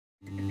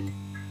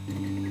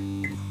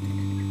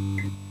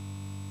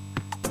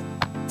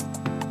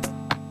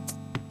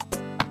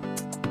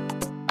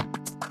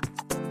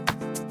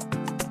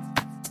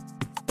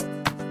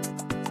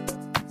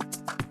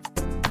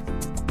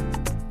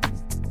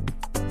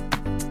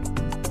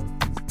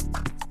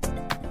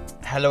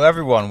Hello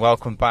everyone,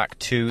 welcome back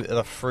to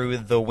the Through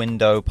the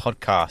Window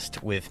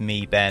podcast with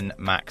me, Ben,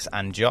 Max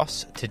and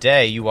Joss.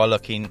 Today you are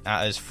looking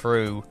at us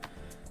through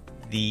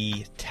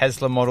the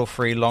Tesla Model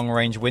 3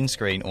 long-range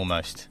windscreen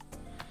almost.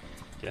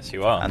 Yes,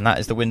 you are. And that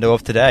is the window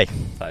of today.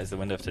 That is the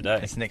window of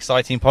today. It's an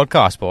exciting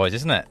podcast, boys,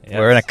 isn't it? Yes.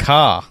 We're in a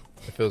car.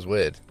 It feels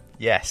weird.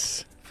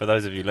 Yes. For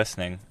those of you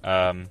listening,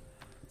 I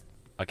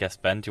guess,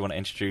 Ben, do you want to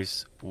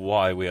introduce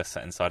why we are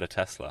sat inside a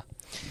Tesla?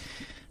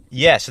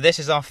 Yeah, so this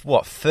is our,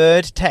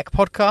 third tech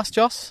podcast,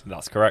 Joss?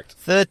 That's correct.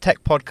 Third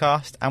tech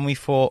podcast, and we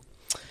thought,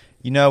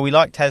 we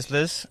like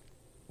Teslas.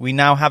 We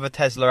now have a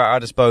Tesla at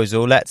our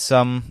disposal. Let's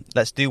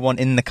do one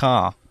in the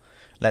car.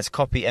 Let's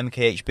copy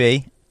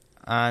MKHB,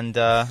 and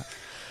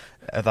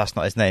that's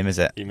not his name, is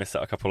it? You missed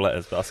out a couple of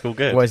letters, but that's all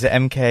good. What is it?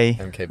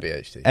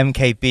 MKBHD.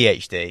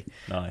 MKBHD.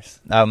 Nice.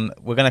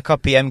 We're going to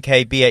copy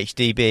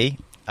MKBHDB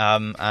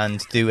and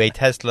do a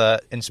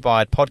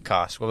Tesla-inspired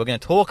podcast where we're going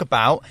to talk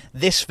about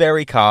this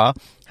very car,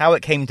 how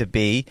it came to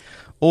be,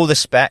 all the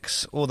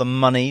specs, all the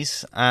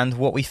monies, and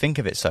what we think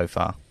of it so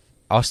far.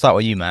 I'll start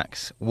with you,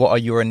 Max. What are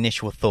your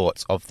initial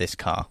thoughts of this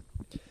car?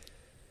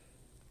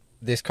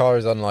 This car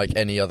is unlike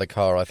any other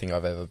car I think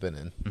I've ever been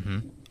in.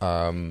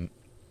 Mm-hmm.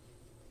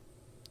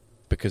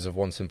 Because of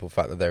one simple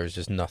fact that there is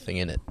just nothing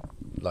in it.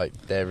 Like,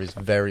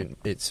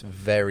 it's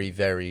very,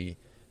 very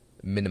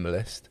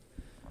minimalist.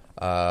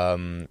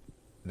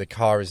 The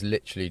car is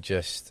literally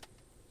just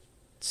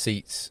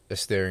seats, a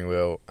steering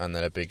wheel, and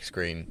then a big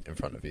screen in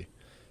front of you.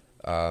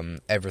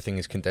 Everything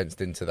is condensed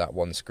into that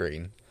one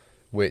screen,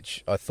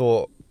 which I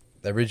thought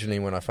originally,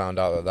 when I found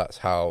out that that's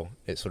how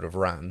it sort of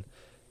ran,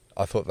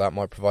 I thought that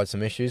might provide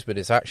some issues, but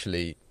it's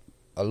actually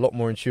a lot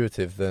more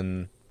intuitive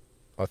than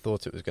I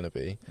thought it was going to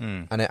be.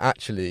 And it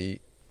actually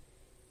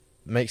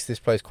makes this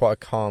place quite a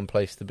calm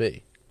place to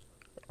be,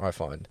 I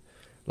find.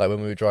 Like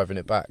when we were driving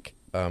it back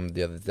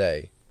the other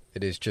day,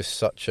 it is just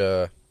such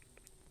a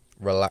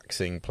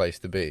relaxing place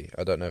to be.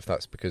 I don't know if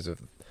that's because of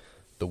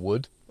the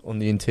wood on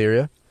the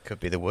interior.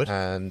 Could be the wood.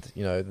 And,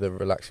 the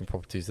relaxing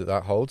properties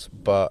that holds.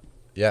 But,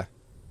 yeah,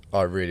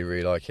 I really,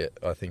 really like it.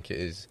 I think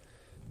it is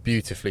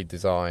beautifully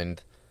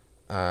designed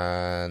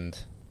and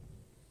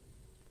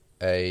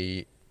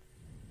a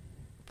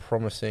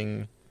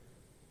promising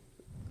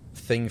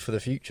thing for the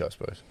future, I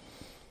suppose.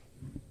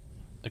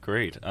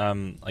 Agreed.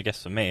 I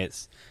guess for me,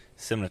 it's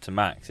similar to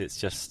Max. It's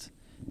just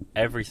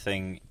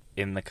everything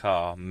in the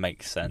car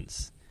makes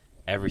sense.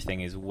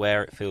 Everything is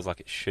where it feels like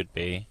it should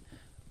be.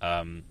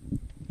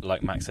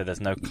 Like Max said, there's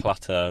no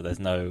clutter, there's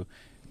no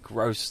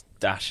gross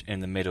dash in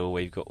the middle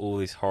where you've got all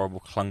these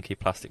horrible clunky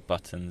plastic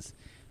buttons.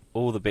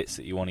 All the bits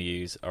that you want to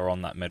use are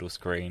on that middle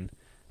screen,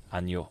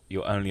 and your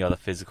only other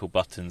physical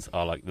buttons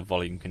are like the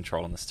volume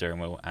control on the steering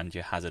wheel and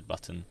your hazard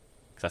button,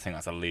 because I think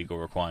that's a legal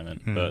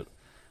requirement. But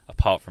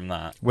apart from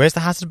that, Where's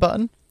the hazard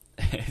button?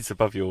 it's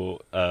above your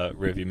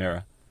rear view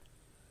mirror.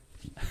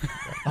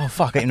 Oh,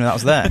 fuck, I didn't know that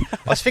was there.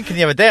 I was thinking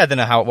the other day, I don't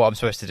know what I'm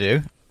supposed to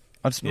do.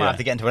 I just might have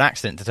to get into an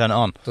accident to turn it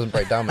on. Doesn't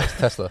break down, mate. It's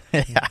Tesla.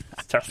 Yeah.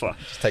 It's Tesla.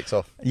 Just takes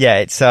off. Yeah,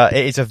 it's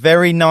a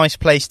very nice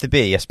place to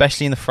be,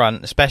 especially in the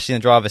front, especially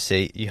in the driver's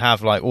seat. You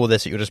have like all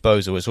this at your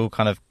disposal. It's all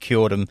kind of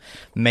cured and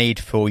made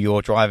for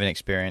your driving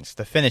experience.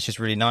 The finish is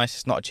really nice.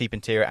 It's not a cheap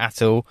interior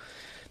at all.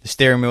 The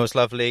steering wheel is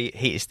lovely,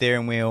 heated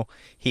steering wheel,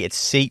 heated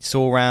seats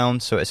all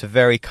round, so it's a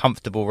very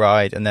comfortable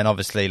ride. And then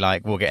obviously,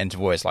 like, we'll get into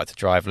what it's like to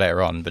drive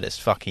later on, but it's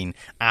fucking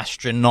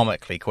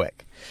astronomically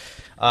quick.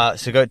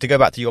 To go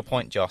back to your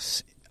point,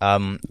 Joss,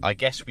 I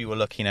guess we were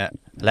looking at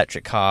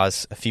electric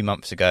cars a few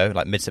months ago,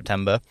 like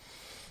mid-September,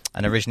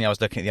 and originally I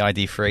was looking at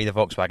the ID3, the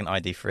Volkswagen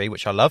ID3,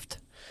 which I loved.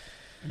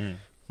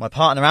 My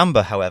partner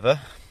Amber, however,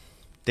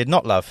 did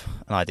not love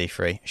an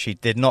ID3. She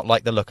did not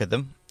like the look of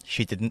them.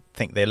 She didn't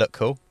think they looked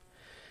cool.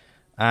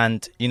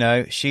 And,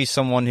 she's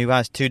someone who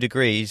has 2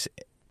 degrees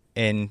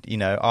in,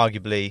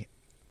 arguably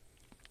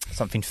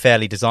something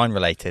fairly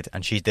design-related,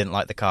 and she didn't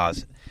like the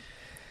cars.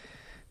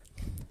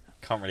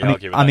 Can't really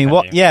argue with that, can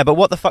what? you? Yeah, but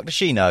what the fuck does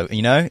she know?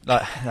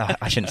 Like,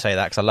 I shouldn't say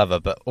that because I love her,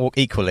 but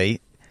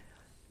equally,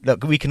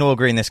 look, we can all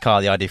agree in this car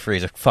the ID3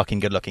 is a fucking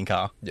good-looking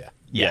car.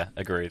 Yeah,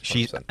 agreed.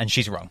 She's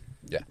wrong.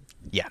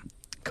 Yeah.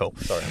 Cool.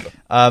 Sorry,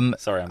 Amber.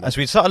 Sorry, Amber. As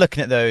we started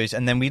looking at those,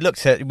 and then we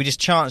just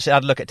chanced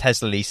had a look at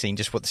Tesla leasing,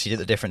 just what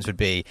the difference would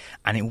be,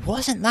 and it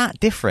wasn't that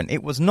different.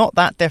 It was not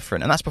that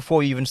different, and that's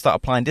before you even start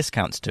applying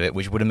discounts to it,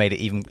 which would have made it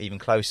even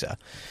closer.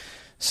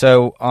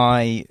 So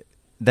I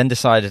then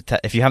decided,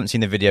 if you haven't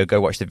seen the video,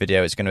 go watch the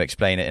video. It's going to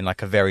explain it in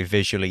like a very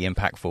visually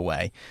impactful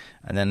way.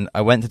 And then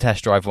I went to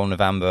test drive one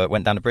with Amber,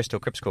 went down to Bristol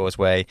Crips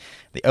Causeway.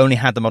 They only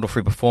had the Model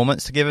 3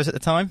 Performance to give us at the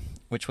time,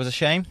 which was a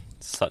shame.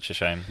 Such a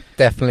shame.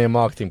 Definitely a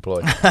marketing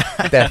ploy.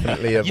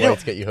 Definitely a way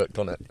to get you hooked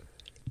on it.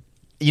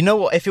 You know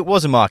what? If it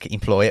was a marketing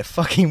ploy, it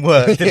fucking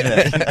worked,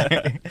 didn't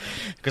it?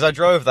 Because I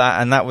drove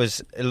that, and that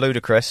was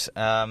ludicrous,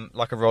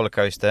 like a roller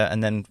coaster.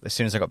 And then as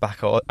soon as I got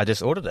back, I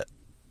just ordered it.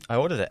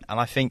 And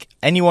I think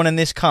anyone in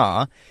this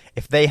car,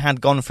 if they had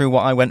gone through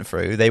what I went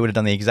through, they would have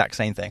done the exact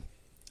same thing.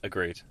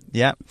 Agreed.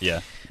 Yeah.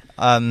 Yeah.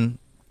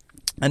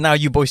 And now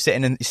you boys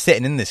sitting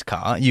in this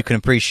car, you can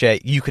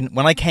appreciate.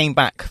 When I came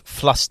back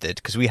flustered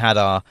because we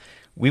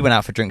went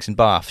out for drinks in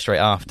Bath straight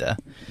after,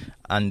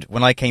 and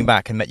when I came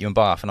back and met you in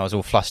Bath and I was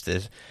all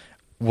flustered,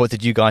 what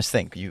did you guys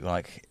think?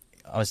 I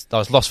was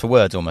lost for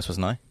words almost,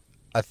 wasn't I?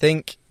 I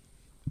think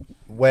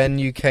when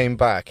you came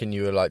back and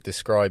you were like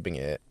describing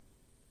it,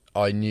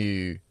 I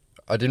knew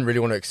I didn't really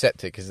want to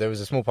accept it because there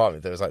was a small part of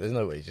me that was like, "There's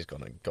no way he's just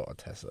gone and got a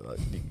Tesla,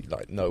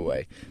 like no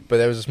way." But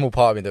there was a small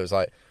part of me that was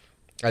like,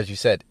 as you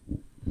said,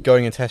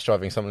 going and test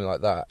driving something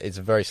like that, it's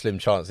a very slim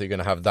chance that you're going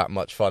to have that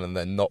much fun and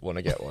then not want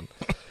to get one.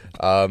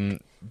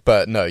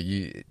 But no,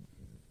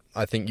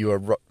 I think you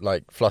were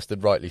like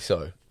flustered, rightly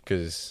so,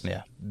 because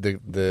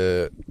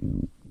the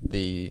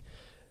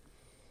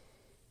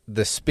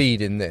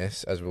speed in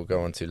this, as we'll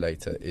go on to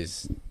later,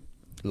 is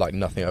like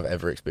nothing I've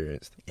ever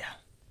experienced. Yeah.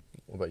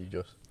 What about you,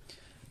 Josh?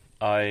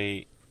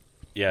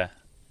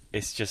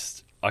 It's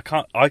just I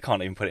can't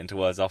even put it into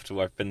words after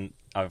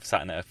I've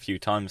sat in it a few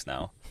times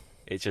now.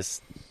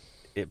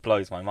 It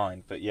blows my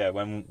mind. But yeah,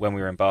 when we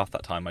were in Bath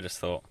that time, I just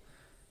thought,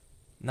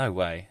 no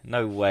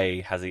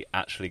way has he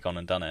actually gone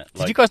and done it.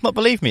 Did you guys not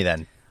believe me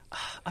then?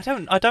 I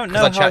don't know. Because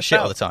I chat shit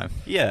all the time.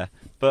 Yeah,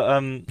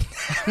 but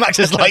Max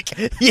is like,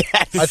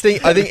 yes. I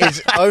think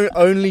it's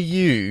only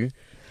you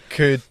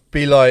could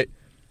be like.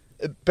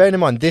 Bearing in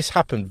mind, this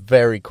happened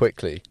very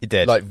quickly. It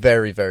did, like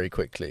very, very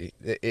quickly.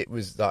 It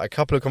was like a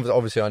couple of conversations.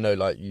 Obviously, I know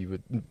like you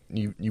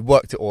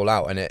worked it all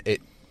out, and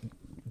it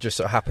just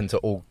sort of happened to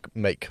all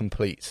make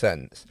complete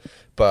sense.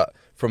 But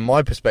from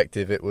my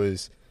perspective, it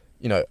was,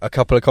 you know, a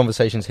couple of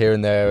conversations here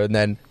and there, and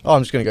then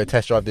I'm just going to go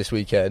test drive this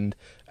weekend,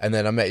 and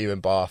then I met you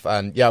in Bath,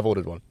 and yeah, I've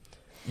ordered one.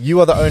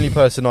 You are the only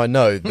person I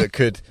know that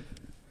could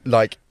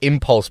like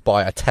impulse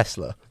buy a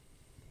Tesla,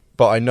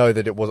 but I know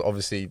that it was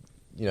obviously.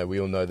 You know, we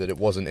all know that it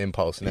wasn't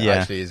impulse, and it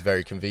actually is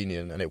very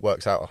convenient, and it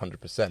works out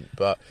 100%.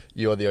 But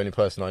you are the only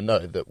person I know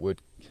that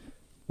would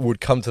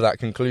come to that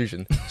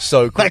conclusion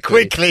so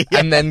quickly,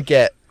 and then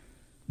get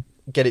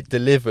it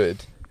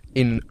delivered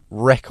in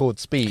record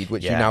speed,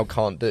 which you now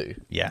can't do.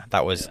 Yeah,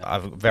 that was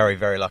I'm very,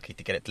 very lucky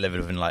to get it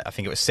delivered within I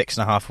think it was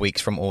 6.5 weeks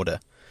from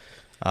order.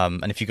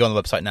 And if you go on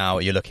the website now,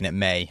 you're looking at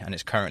May, and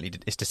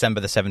it's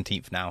December the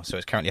 17th now, so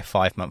it's currently a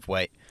 5-month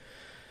wait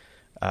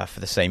for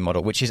the same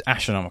model, which is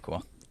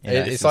astronomical. You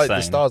know, it's like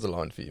the stars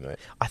aligned for you, mate.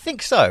 I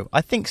think so.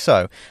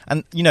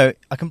 And, you know,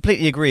 I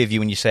completely agree with you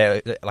when you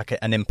say like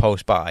an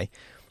impulse buy.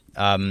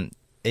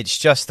 It's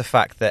just the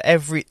fact that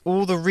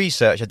all the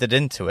research I did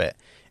into it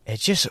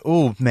just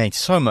all made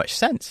so much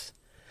sense.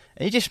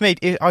 It just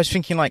I was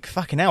thinking like,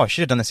 fucking hell, I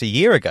should have done this a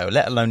year ago,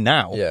 let alone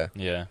now.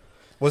 Yeah.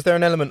 Was there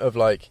an element of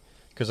like,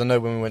 because I know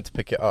when we went to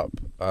pick it up,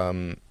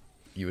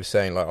 you were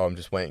saying like, oh, I'm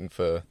just waiting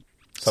for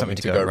something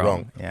to go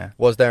wrong. Yeah.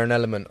 Was there an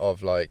element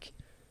of like,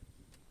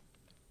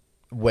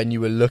 when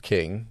you were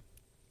looking,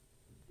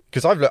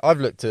 because I've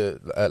looked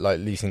at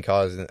like leasing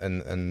cars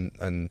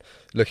and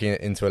looking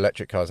into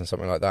electric cars and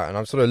something like that, and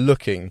I'm sort of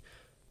looking,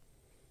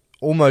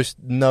 almost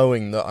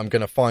knowing that I'm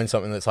going to find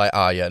something that's like,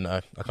 no,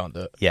 I can't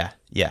do it.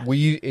 Yeah. Were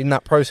you in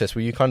that process?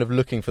 Were you kind of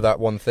looking for that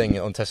one thing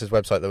on Tesla's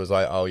website that was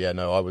like,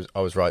 I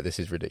was right. This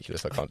is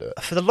ridiculous. I can't do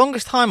it. For the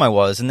longest time I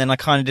was, and then I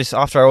kind of just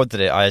after I ordered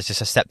it, I just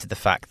accepted the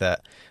fact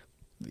that.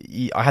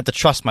 I had to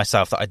trust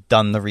myself that I'd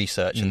done the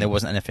research and there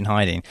wasn't anything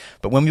hiding.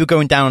 But when we were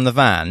going down in the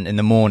van in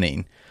the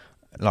morning,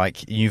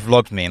 like you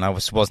vlogged me and I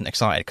wasn't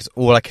excited because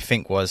all I could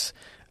think was,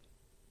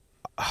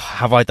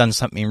 have I done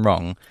something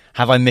wrong?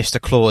 Have I missed a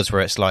clause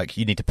where it's like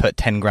you need to put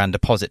 10 grand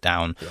deposit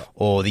down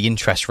or the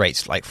interest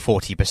rate's like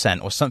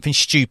 40% or something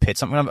stupid,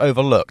 something I've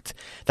overlooked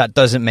that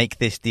doesn't make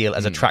this deal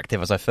as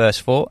attractive as I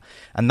first thought.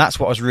 And that's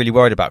what I was really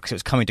worried about because it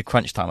was coming to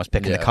crunch time. I was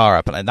picking the car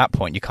up and at that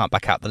point you can't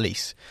back out the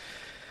lease.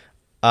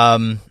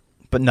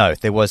 But no,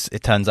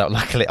 it turns out,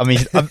 luckily, I mean,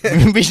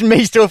 we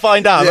may still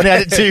find out. I've only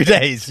had it 2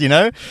 days, you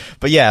know?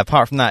 But yeah,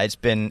 apart from that, it's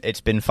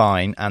been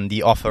fine. And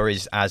the offer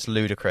is as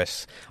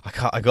ludicrous.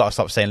 I got to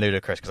stop saying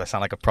ludicrous because I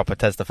sound like a proper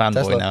Tesla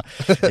fanboy now.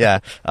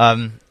 Yeah.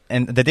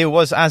 And the deal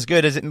was as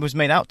good as it was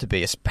made out to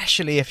be,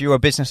 especially if you're a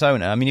business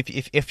owner. I mean,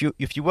 if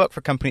you work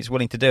for a company that's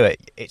willing to do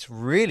it, it's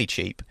really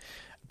cheap.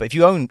 But if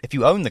you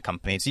own the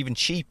company, it's even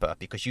cheaper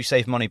because you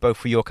save money both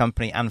for your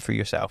company and for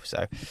yourself.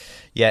 So,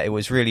 yeah, it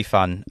was really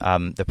fun.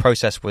 The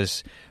process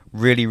was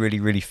really,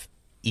 really, really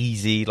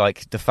easy.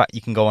 Like the fact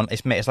you can go on,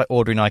 it's like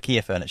ordering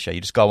IKEA furniture.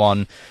 You just go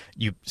on,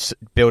 you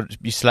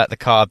select the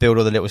car, build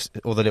all the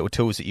little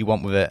tools that you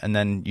want with it, and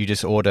then you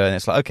just order. And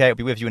it's like, okay, it'll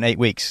be with you in 8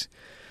 weeks.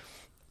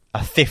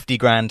 A 50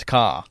 grand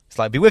car. It's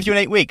like, be with you in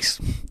 8 weeks.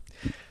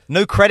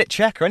 No credit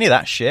check or any of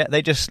that shit.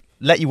 They just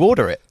let you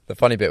order it. The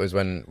funny bit was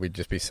when we'd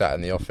just be sat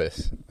in the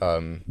office,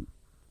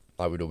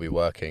 I would all be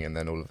working, and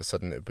then all of a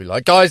sudden it'd be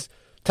like, guys,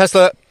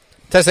 Tesla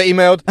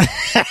emailed.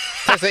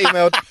 Tesla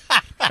emailed.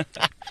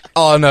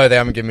 Oh, no, they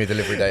haven't given me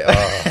delivery date.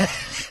 Oh.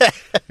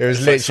 It was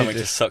literally something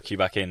to suck you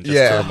back in, just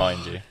to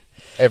remind you.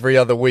 Every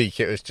other week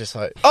it was just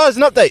like, oh, it's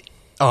an update.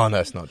 Oh, no,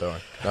 it's not, don't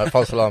worry. No,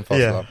 false alarm.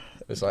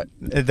 It's like...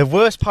 The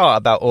worst part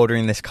about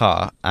ordering this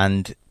car,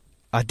 and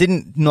I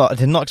did not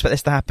expect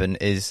this to happen,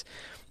 is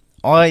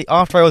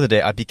after I ordered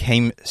it, I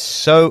became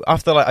so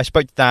after like I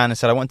spoke to Dan and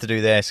said I want to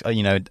do this.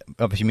 You know,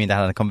 obviously me and Dan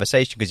had a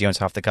conversation because he owns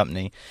half the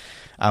company.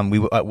 We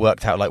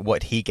worked out like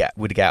what he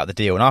would get out of the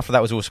deal, and after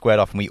that was all squared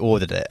off, and we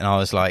ordered it, and I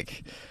was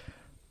like,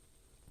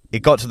 it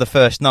got to the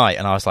first night,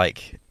 and I was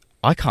like,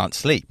 I can't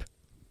sleep.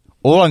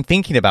 All I'm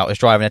thinking about is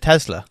driving a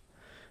Tesla.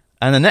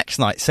 And the next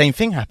night, same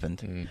thing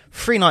happened.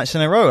 3 nights in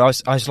a row, I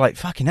was like,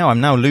 fucking hell,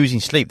 I'm now losing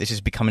sleep. This is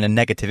becoming a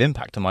negative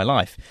impact on my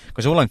life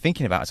because all I'm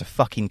thinking about is a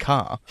fucking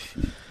car.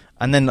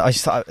 And then I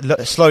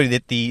started,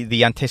 slowly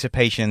the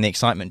anticipation and the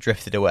excitement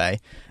drifted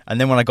away.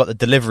 And then when I got the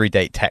delivery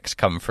date text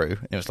come through,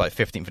 it was like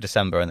 15th of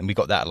December, and then we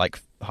got that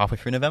like halfway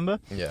through November.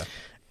 Yeah.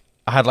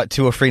 I had like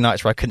 2 or 3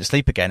 nights where I couldn't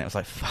sleep again. It was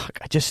like, fuck,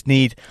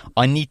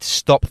 I need to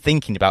stop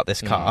thinking about this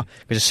car.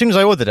 Because as soon as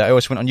I ordered it, I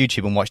always went on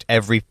YouTube and watched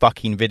every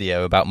fucking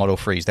video about Model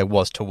 3s there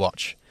was to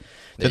watch.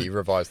 Yeah, you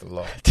revised a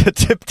lot.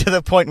 To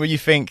the point where you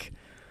think,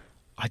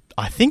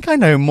 I think I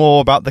know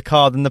more about the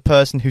car than the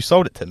person who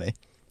sold it to me.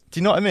 Do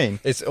you know what I mean?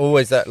 It's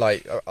always that,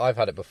 like, I've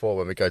had it before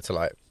when we go to,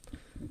 like,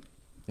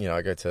 you know,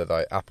 I go to,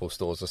 like, Apple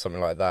stores or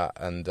something like that,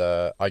 and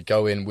I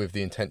go in with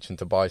the intention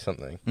to buy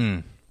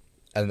something.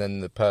 And then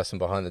the person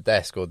behind the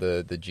desk or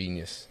the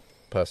genius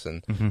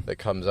person that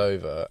comes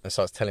over and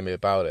starts telling me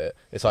about it,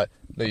 it's like,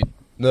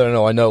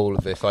 no, I know all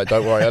of this. Like,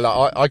 don't worry.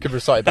 Like, I could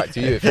recite it back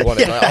to you if you want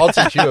it. Like, I'll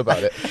teach you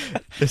about it.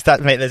 It's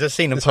that, mate. There's a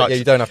scene in It's Parks. like, yeah,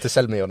 you don't have to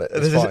sell me on it.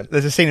 It's fine.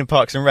 There's a scene in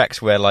Parks and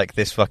Recs where like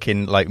this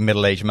fucking like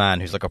middle-aged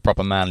man who's like a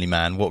proper manly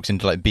man walks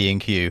into like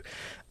B&Q,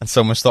 and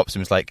someone stops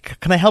him. It's like,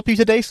 "Can I help you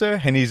today, sir?"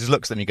 And he just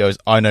looks at me, and goes,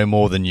 "I know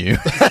more than you."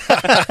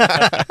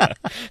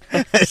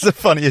 It's the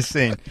funniest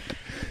scene.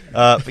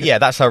 But yeah,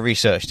 that's how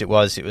researched it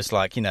was. It was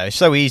like, you know,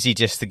 so easy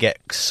just to get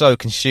so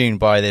consumed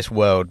by this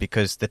world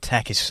because the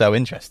tech is so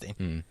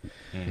interesting.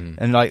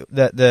 And like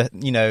the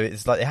you know,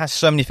 it's like it has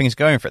so many things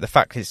going for it. The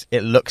fact is,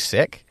 it looks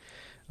sick.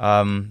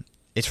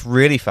 It's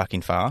really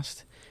fucking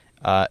fast.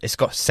 It's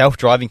got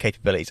self-driving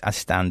capabilities as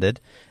standard.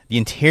 The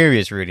interior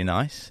is really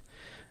nice.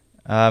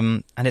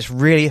 And it's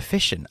really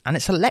efficient, and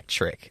it's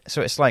electric,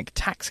 so it's like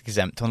tax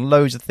exempt on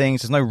loads of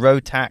things. There's no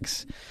road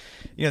tax.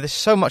 You know, there's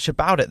so much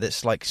about it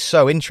that's like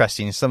so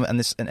interesting,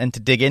 and to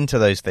dig into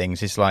those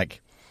things is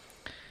like,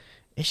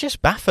 it's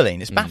just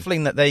baffling. It's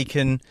baffling that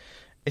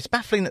it's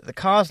baffling that the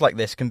cars like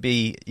this can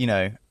be, you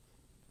know,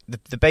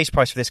 the base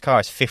price for this car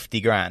is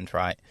 50 grand,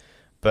 right?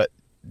 But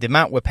the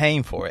amount we're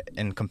paying for it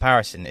in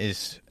comparison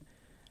is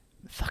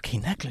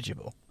fucking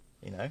negligible.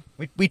 You know,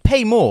 we'd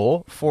pay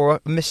more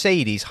for a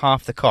Mercedes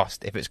half the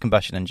cost if it's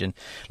combustion engine.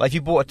 Like if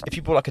you bought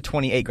like a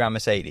 28 grand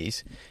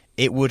Mercedes,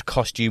 it would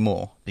cost you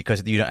more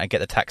because you don't get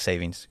the tax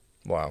savings.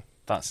 Wow,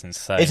 That's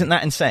insane. Isn't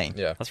that insane?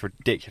 yeah. That's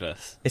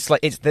ridiculous. It's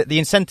like the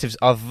incentives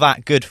are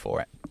that good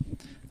for it.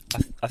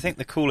 I think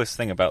the coolest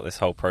thing about this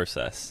whole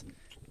process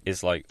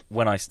is, like,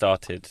 when I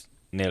started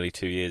nearly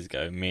 2 years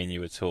ago, me and you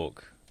would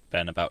talk,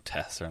 Ben, about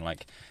Tesla and,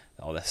 like,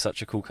 oh, they're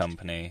such a cool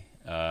company.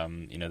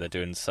 You know, they're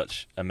doing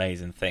such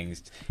amazing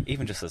things,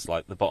 even just as,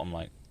 like, the bottom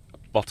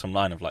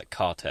line of, like,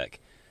 car tech.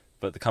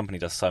 But the company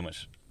does so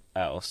much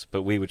else.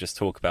 But we would just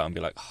talk about and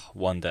be like, oh,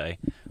 one day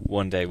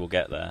we'll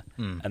get there.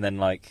 And then,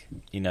 like,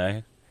 you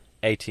know,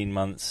 18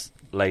 months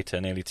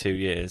later, nearly 2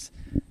 years,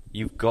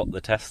 you've got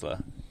the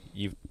Tesla.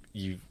 You've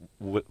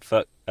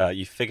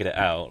figured it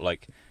out.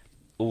 Like,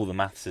 all the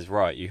maths is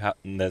right.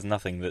 There's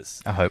nothing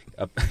that's I hope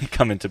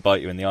coming to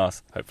bite you in the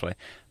arse, hopefully.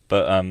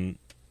 But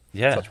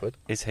yeah, Touch wood.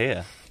 it's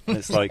here. And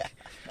it's like,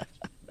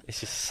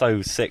 it's just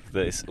so sick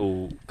that it's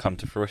all come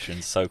to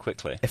fruition so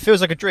quickly. it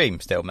feels like a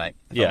dream still, mate.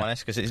 If I'm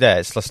honest, because it's there.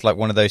 It's just like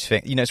one of those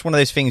things. You know, it's one of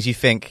those things you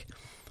think,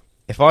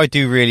 if I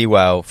do really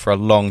well for a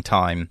long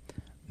time,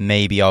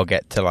 maybe I'll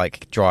get to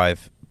like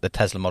drive the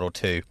Tesla Model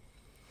 2,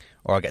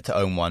 or I'll get to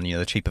own one, you know,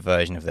 the cheaper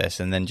version of this.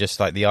 And then just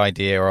like the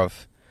idea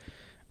of,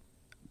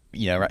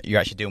 you know, you're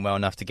actually doing well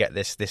enough to get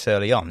this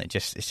early on.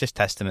 It's just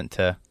testament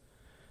to,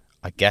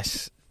 I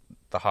guess,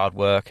 the hard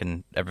work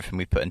and everything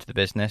we put into the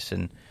business.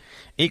 And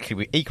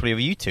equally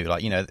with you two,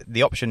 like, you know,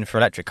 the option for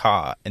electric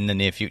car in the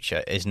near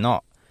future is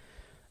not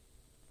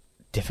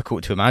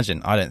difficult to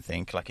imagine. I don't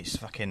think, like, it's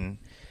fucking,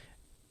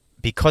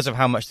 because of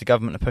how much the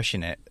government are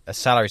pushing it, a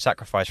salary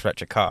sacrifice for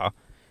electric car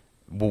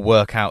will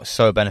work out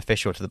so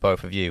beneficial to the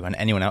both of you and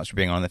anyone else we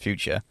bring on in the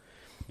future.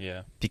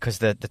 Yeah. Because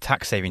the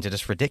tax savings are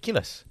just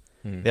ridiculous.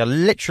 They are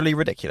literally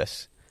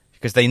ridiculous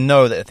because they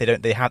know that if they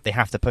don't, they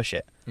have to push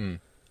it.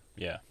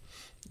 Yeah.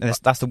 And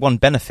that's the one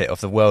benefit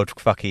of the world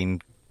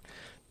fucking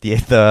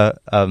the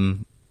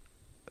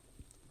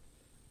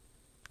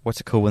what's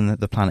it called when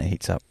the planet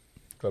heats up?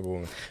 Global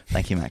warming.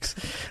 Thank you, Max.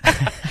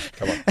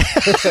 Come on.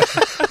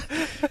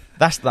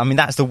 That's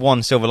the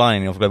one silver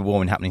lining of global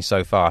warming happening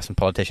so fast and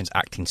politicians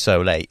acting so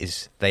late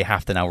is they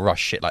have to now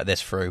rush shit like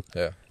this through.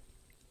 Yeah.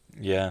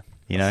 Yeah.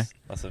 You know?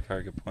 That's a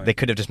very good point. They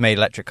could have just made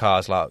electric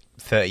cars like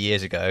 30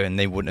 years ago and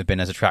they wouldn't have been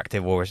as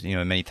attractive or as, you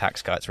know, many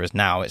tax cuts, whereas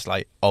now it's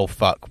like, oh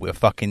fuck, we're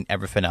fucking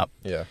everything up.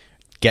 Yeah.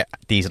 Get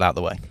diesel out of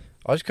the way.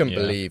 I just couldn't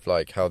believe,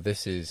 like, how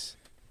this is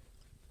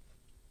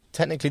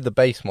technically the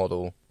base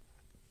model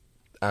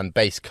and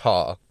base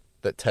car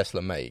that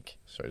Tesla make.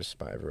 Sorry to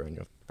spat everywhere in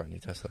your brand new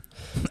Tesla.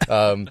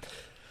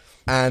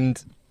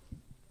 And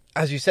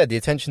as you said, the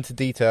attention to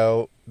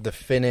detail, the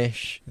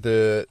finish,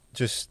 the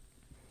just,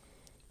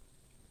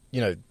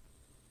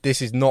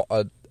 this is not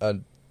a.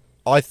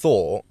 I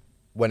thought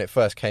when it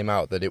first came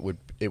out that it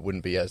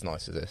wouldn't be as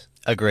nice as this,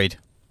 Agreed.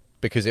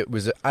 because it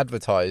was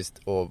advertised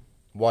or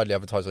widely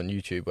advertised on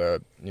YouTube, where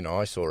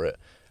I saw it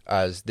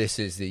as this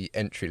is the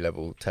entry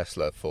level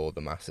Tesla for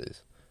the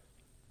masses,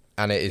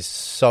 and it is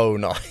so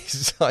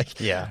nice.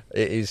 Yeah.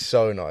 It is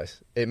so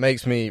nice. It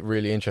makes me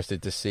really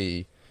interested to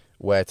see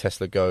where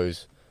Tesla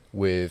goes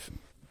with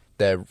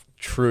their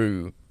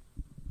true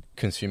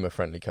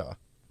consumer-friendly car.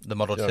 The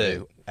Model You know what I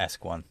mean?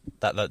 2-esque one.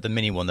 The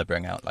mini one they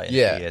bring out like in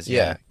Yeah, a few years.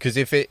 yeah. Because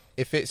if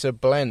it's a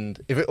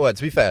blend, to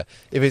be fair,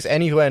 if it's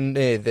anywhere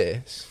near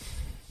this,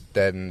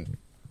 then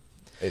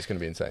it's going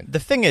to be insane. The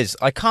thing is,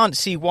 I can't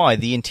see why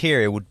the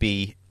interior would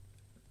be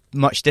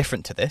much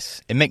different to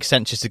this. It makes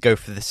sense just to go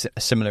for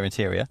a similar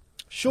interior.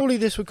 Surely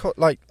this would cost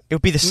It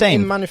would be the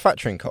same. in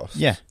manufacturing costs.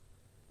 Yeah.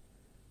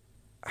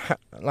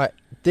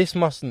 This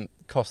mustn't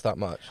cost that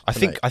much. I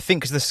think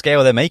because the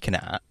scale they're making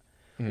it at,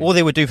 all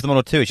they would do for the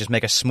Model 2 is just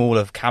make a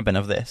smaller cabin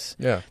of this.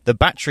 Yeah. The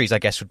batteries, I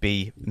guess, would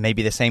be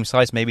maybe the same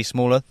size, maybe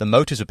smaller. The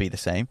motors would be the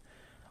same.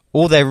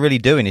 All they're really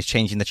doing is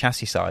changing the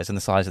chassis size and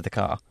the size of the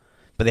car.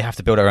 But they have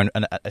to build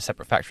a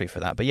separate factory for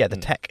that. But yeah, the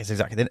tech is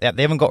exactly...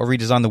 They haven't got to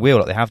redesign the wheel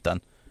like they have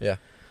done. Yeah.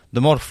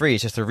 The Model 3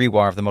 is just a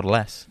rewire of the Model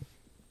S.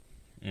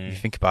 If you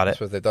think about it.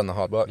 So they've done the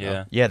hard work. Yeah.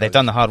 now. Yeah, they've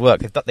done the hard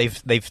work.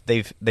 They've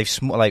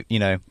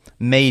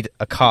made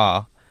a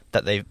car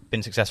that they've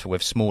been successful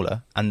with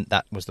smaller, and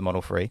that was the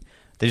Model 3.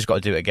 They just got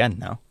to do it again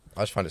now.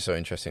 I just find it so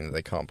interesting that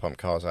they can't pump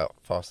cars out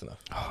fast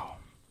enough.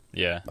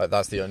 Yeah.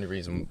 That's the only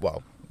reason.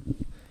 Well,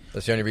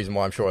 that's the only reason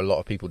why I'm sure a lot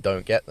of people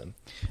don't get them.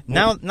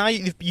 Now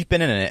you've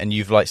been in it and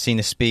you've seen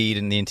the speed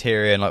and the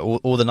interior and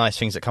all the nice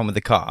things that come with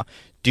the car.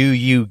 Do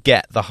you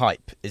get the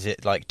hype? Is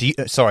it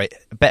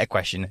better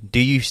question. Do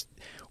you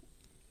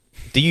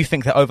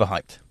think they're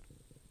overhyped?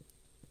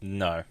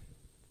 No.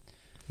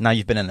 Now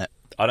you've been in it.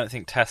 I don't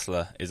think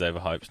Tesla is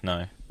overhyped,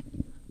 no.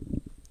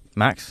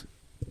 Max?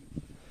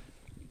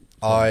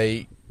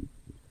 I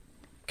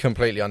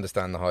completely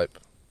understand the hype.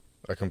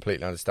 I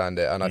completely understand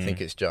it, and I think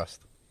it's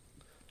just.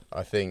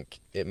 I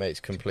think it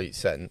makes complete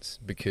sense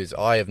because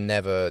I have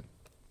never,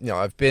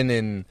 I've been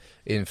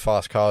in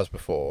fast cars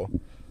before,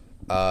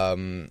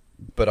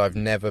 but I've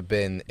never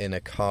been in a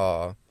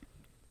car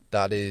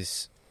that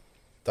is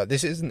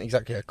this isn't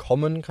exactly a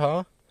common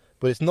car,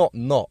 but it's not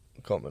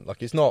common.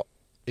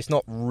 It's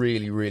not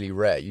really, really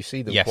rare. You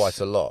see them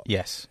quite a lot.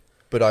 Yes.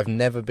 But I've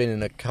never been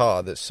in a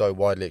car that's so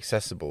widely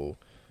accessible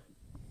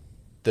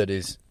that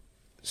is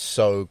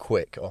so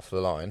quick off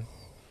the line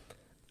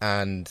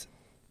and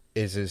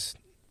is as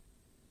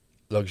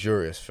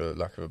luxurious, for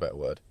lack of a better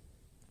word,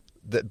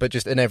 but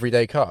just an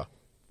everyday car.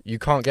 You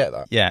can't get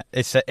that. Yeah,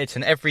 it's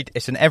an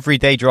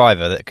everyday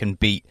driver that can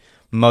beat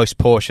most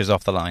Porsches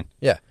off the line.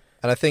 Yeah,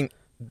 and I think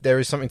there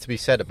is something to be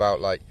said about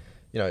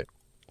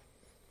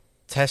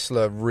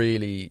Tesla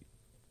really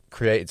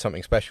created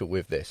something special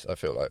with this. I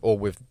feel like, or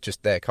with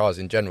just their cars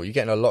in general. You're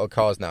getting a lot of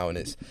cars now, and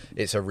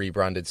it's a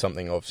rebranded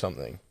something of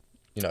something.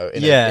 In a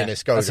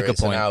Skoda, that's a good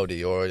it's point. an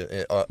Audi, or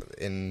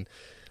in.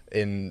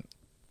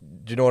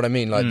 Do you know what I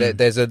mean?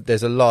 There's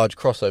a large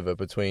crossover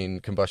between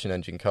combustion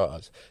engine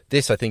cars.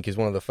 This, I think, is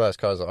one of the first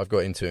cars that I've got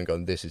into and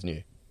gone, this is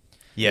new.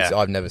 Yeah.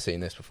 I've never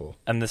seen this before.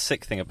 And the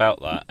sick thing about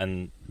that,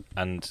 and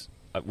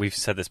we've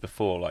said this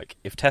before,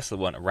 if Tesla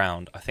weren't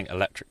around, I think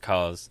electric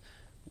cars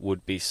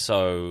would be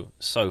so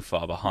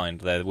far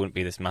behind. There wouldn't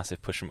be this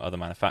massive push from other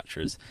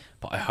manufacturers.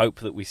 But I hope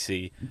that we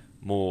see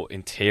more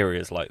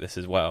interiors like this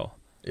as well.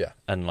 Yeah.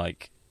 And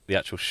the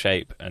actual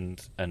shape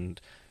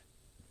and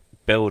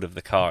build of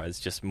the car is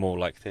just more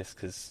like this,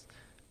 because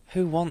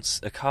who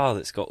wants a car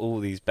that's got all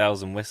these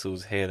bells and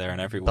whistles here, there,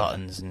 and everywhere?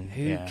 Buttons and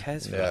who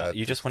cares for that?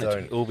 You just want it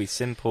don't. to all be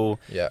simple,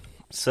 Yeah.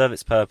 serve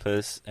its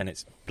purpose, and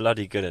it's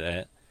bloody good at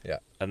it. Yeah.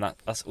 And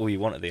that's all you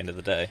want at the end of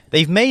the day.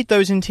 They've made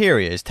those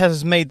interiors.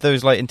 Tesla's made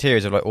those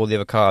interiors of all the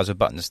other cars with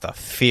buttons and stuff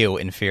feel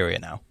inferior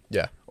now,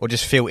 Yeah. or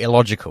just feel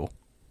illogical.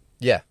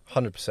 Yeah,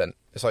 100%.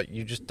 It's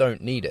you just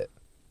don't need it.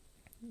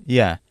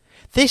 Yeah,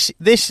 this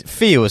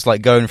feels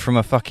like going from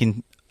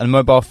a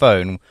mobile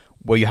phone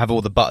where you have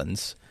all the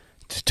buttons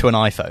to an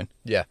iPhone.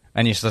 Yeah.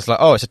 And you're just it's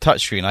a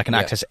touchscreen. I can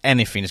access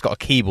anything. It's got a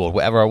keyboard,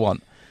 whatever I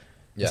want.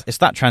 Yeah. It's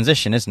that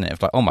transition, isn't it?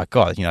 Of oh my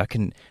god, I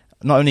can.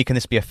 Not only can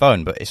this be a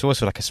phone, but it's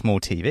also a small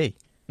TV.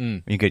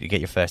 When you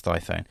get your first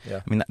iPhone. Yeah.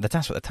 I mean,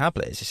 that's what the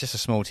tablet is. It's just a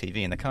small TV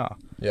in the car.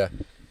 Yeah.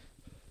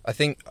 I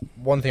think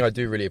one thing I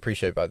do really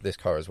appreciate about this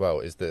car as well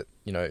is that,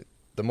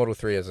 the Model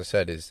 3, as I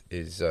said, is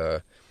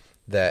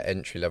their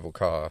entry-level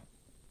car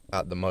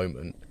at the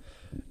moment.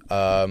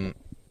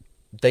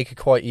 They could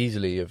quite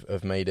easily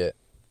have made it,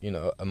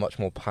 a much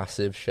more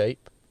passive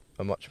shape,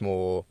 a much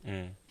more,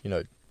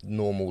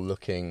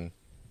 normal-looking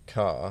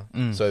car,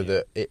 so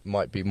that it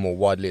might be more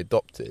widely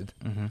adopted.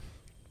 Mm-hmm.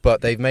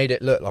 But they've made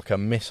it look like a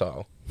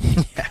missile.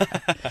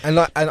 And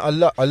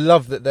I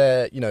love that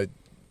they're,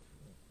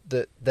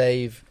 that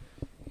they've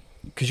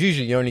because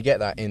usually you only get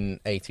that in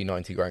 80,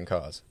 90 grand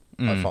cars.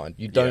 I find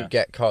you don't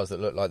get cars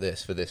that look like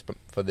this for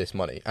this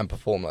money and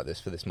perform like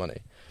this for this money,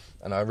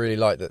 and I really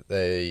like that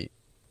they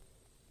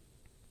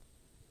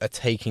are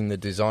taking the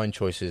design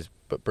choices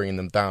but bringing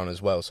them down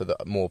as well, so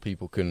that more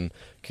people can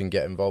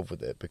get involved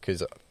with it.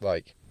 Because,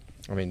 like,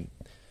 I mean,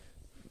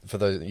 for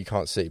those that you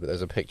can't see, but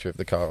there's a picture of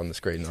the car on the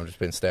screen, and I've just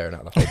been staring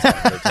at the whole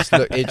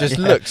time. It just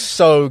looks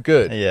so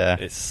good. Yeah,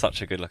 it's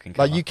such a good looking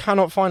car. Like, you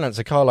cannot finance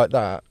a car like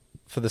that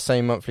for the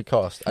same monthly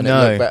cost, and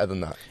No. it look better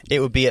than that. it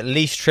would be at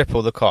least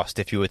triple the cost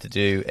if you were to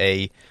do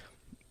a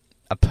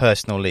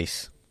personal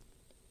lease.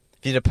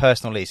 If you did a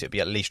personal lease, it would be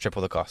at least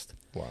triple the cost.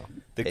 Wow.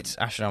 It's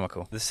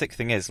astronomical. The sick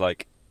thing is,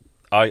 like,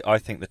 I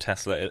think the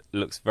Tesla, it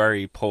looks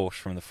very Porsche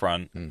from the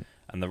front, and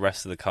the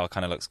rest of the car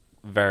kind of looks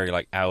very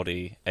like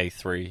Audi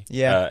A3,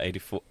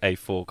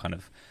 A4 kind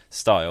of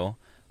style,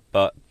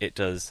 but it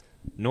does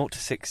 0 to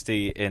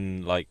 60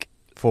 in like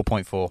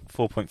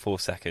 4.4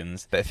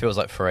 seconds. But it feels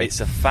like for 8. It's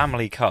a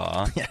family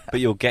car, but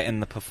you're getting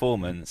the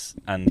performance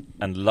and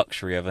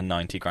luxury of a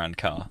 90 grand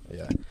car.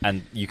 Yeah.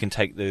 And you can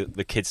take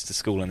the kids to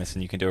school in this,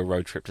 and you can do a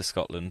road trip to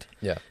Scotland.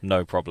 Yeah.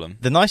 No problem.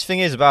 The nice thing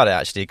is about it,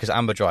 actually, because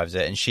Amber drives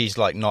it, and she's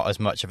like not as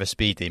much of a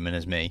speed demon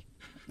as me,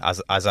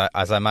 as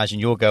I imagine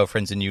your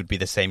girlfriends and you'd be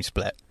the same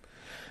split.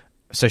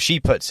 So she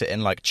puts it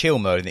in like chill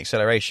mode in the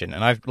acceleration,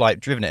 and I've like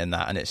driven it in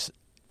that, and it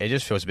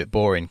just feels a bit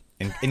boring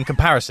in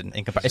comparison.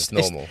 It's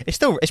normal. It's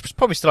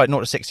probably still like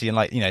 0 to 60 in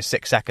like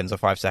 6 seconds or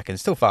 5 seconds,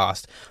 still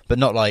fast, but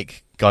not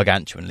like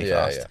gargantuanly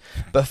fast.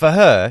 Yeah. But for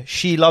her,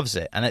 she loves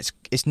it, and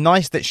it's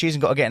nice that she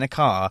hasn't got to get in a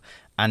car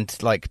and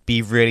like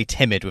be really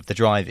timid with the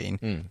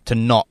driving to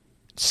not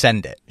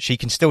send it. She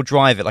can still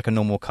drive it like a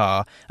normal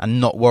car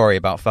and not worry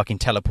about fucking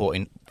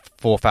teleporting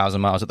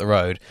 4,000 miles up the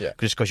road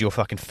just because your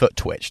fucking foot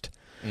twitched.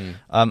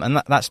 And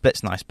that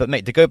split's nice. But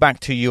mate, to go back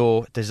to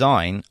your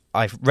design,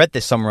 I've read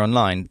this somewhere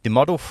online. The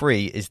Model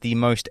 3 is the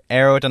most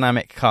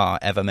aerodynamic car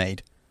ever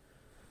made.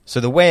 So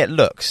the way it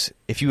looks,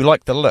 if you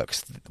like the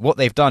looks, what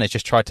they've done is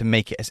just tried to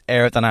make it as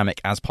aerodynamic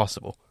as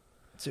possible.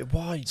 So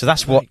why? So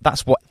that's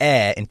what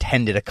Air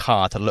intended a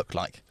car to look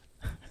like.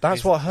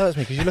 That's what hurts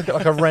me, because you look at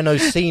like a Renault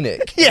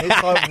Scenic. Yeah.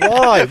 It's like,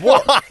 why?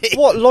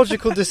 What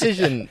logical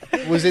decision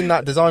was in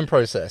that design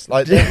process?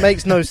 Like, it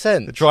makes no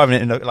sense. Driving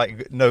it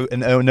in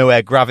no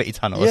air gravity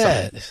tunnel or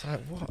something. It's like,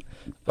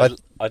 what?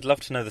 I'd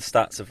love to know the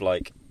stats of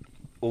like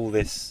all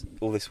this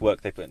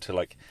work they put into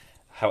like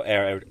how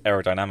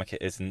aerodynamic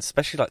it is, and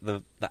especially like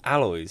the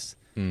alloys.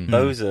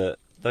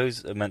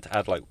 Those are meant to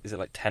add like, is it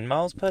like 10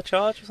 miles per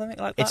charge or something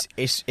like that?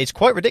 It's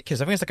quite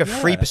ridiculous. I think it's like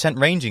a 3%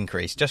 range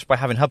increase just by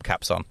having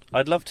hubcaps on.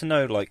 I'd love to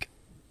know like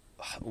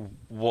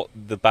what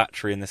the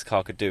battery in this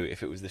car could do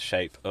if it was the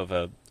shape of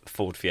a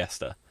Ford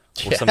Fiesta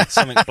or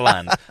something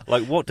bland.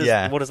 Like what does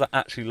that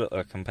actually look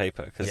like on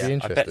paper? Because I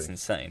bet it's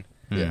insane.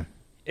 Yeah.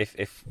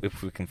 If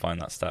we can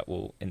find that stat,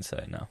 we'll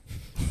insert it now.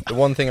 The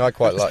one thing I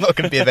quite like... It's not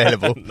going to be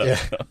available.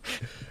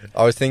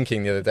 I was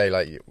thinking the other day,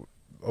 like,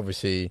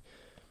 obviously,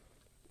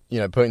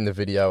 putting the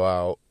video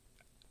out...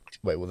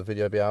 Wait, will the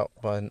video be out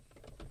by...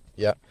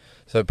 Yeah.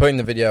 So putting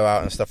the video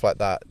out and stuff like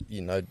that,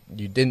 you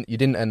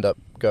didn't end up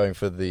going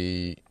for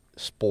the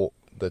sport,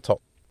 the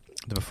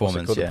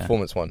performance, the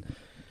performance one.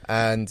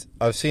 And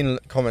I've seen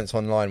comments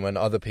online when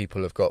other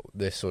people have got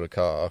this sort of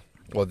car,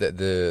 or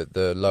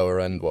the lower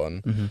end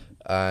one,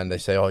 and they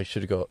say, "Oh, you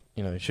should have got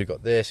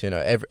this."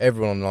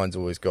 Everyone online's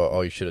always got,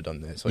 "Oh, you should have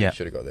done this," or "You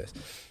should have got this."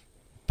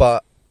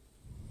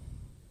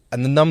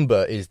 And the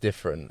number is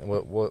different.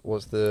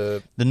 What's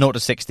the 0 to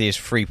 60 is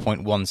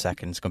 3.1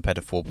 seconds compared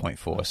to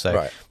 4.4. So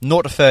right.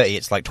 0 to 30,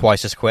 it's like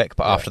twice as quick,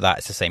 but after that,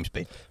 it's the same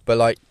speed. But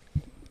like,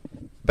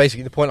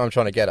 basically, the point I'm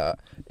trying to get at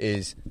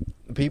is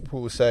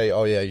people will say,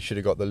 "Oh yeah, you should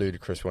have got the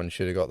ludicrous one. You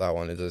should have got that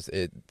one.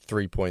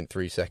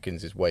 3.3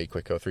 seconds is way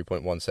quicker.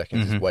 3.1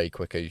 seconds is way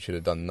quicker. You should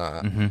have done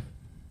that."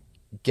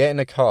 Get in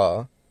a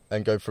car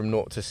and go from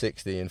 0 to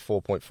 60 in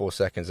 4.4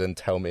 seconds and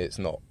tell me it's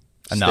not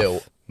enough.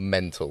 Still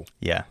mental.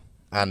 Yeah.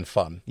 And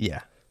fun.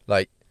 Yeah.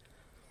 Like,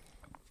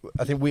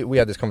 I think we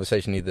had this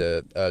conversation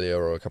either earlier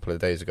or a couple of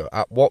days ago.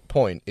 At what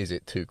point is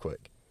it too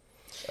quick?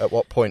 At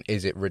what point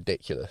is it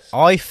ridiculous?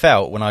 I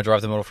felt when I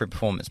drive the Model 3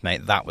 Performance,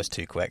 mate, that was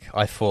too quick.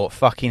 I thought,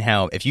 fucking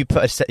hell, if you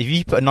put a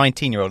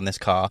 19-year-old in this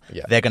car,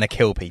 they're going to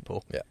kill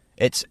people. Yeah.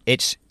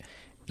 It's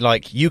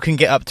like you can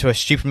get up to a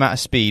stupid amount of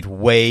speed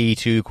way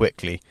too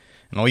quickly.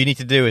 And all you need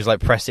to do is like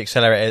press the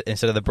accelerator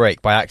instead of the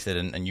brake by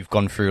accident, and you've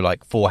gone through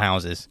like 4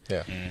 houses.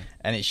 Yeah.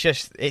 And it's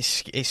just it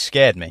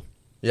scared me.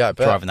 Yeah, I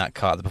bet. Driving that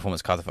car, the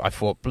performance car. I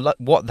thought,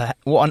 what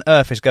on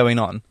earth is going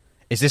on?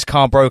 Is this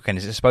car broken?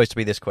 Is it supposed to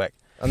be this quick?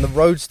 And the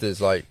Roadster's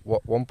like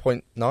what,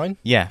 1.9?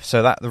 Yeah.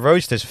 So the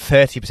Roadster's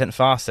 30%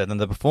 faster than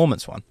the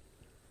performance one.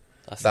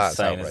 That's outrageous.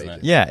 insane, isn't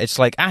it? Yeah. It's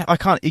like I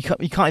can't. You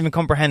can't even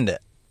comprehend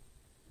it.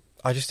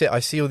 I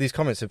see all these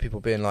comments of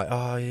people being like,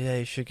 "Oh yeah,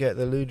 you should get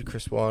the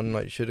ludicrous one.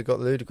 Like, you should have got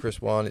the ludicrous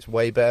one. It's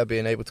way better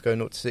being able to go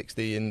 0 to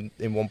 60 in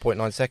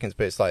 1.9 seconds."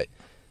 But it's like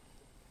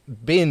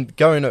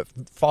going at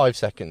 5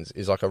 seconds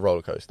is like a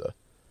roller coaster.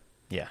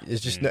 Yeah,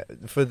 it's just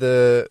for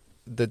the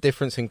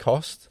difference in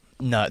cost.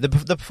 No,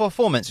 the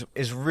performance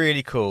is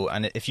really cool,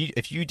 and if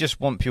you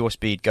just want pure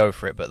speed, go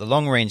for it. But the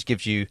long range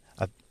gives you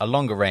a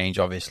longer range.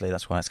 Obviously,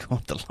 that's why it's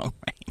called the long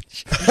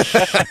range.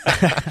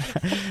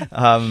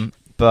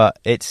 But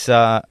it's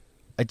I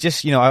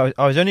just I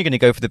was only going to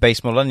go for the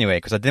base model anyway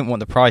because I didn't want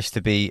the price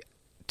to be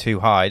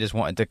too high. I just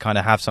wanted to kind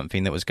of have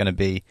something that was going to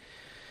be.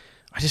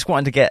 I just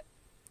wanted to get.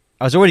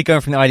 I was already going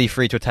from the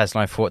ID3 to a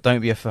Tesla. I thought,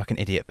 don't be a fucking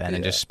idiot, Ben,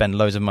 and just spend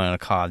loads of money on a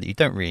car that you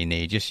don't really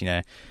need. Just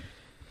And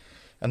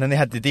then they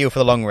had the deal for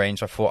the long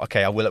range. I thought,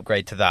 okay, I will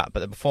upgrade to that.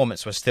 But the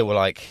performance was still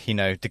like,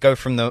 to go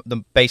from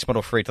the base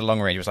Model 3 to the long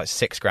range was like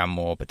 $6,000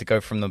 more. But to go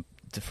from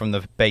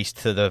the base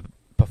to the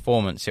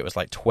performance, it was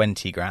like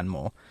 $20,000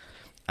 more.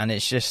 And it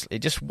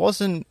just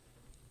wasn't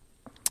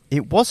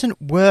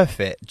worth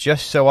it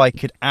just so I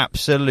could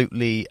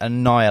absolutely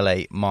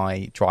annihilate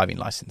my driving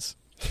license.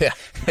 Yeah.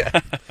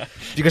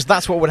 Because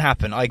that's what would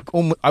happen. I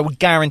would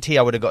guarantee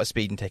I would have got a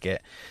speeding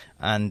ticket.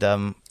 And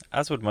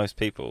as would most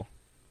people.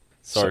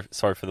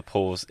 Sorry for the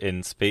pause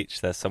in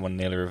speech. There's someone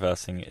nearly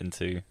reversing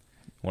into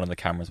one of the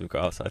cameras we've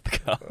got outside the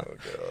car. Oh,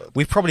 God.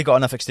 We've probably got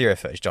enough exterior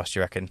footage, Josh, do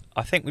you reckon?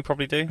 I think we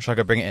probably do. Should I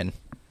go bring it in?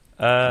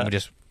 We'll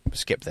just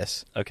skip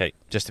this, Okay.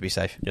 just to be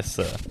safe. Yes,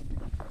 sir.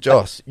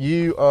 Josh,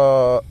 you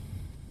are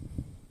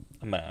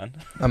A man.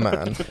 a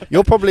man.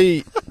 You're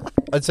probably,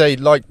 I'd say,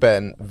 like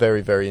Ben,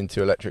 very, very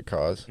into electric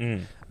cars.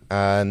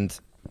 And,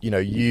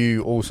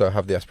 you also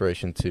have the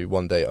aspiration to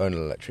one day own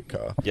an electric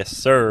car. Yes,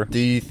 sir. Do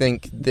you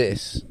think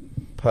this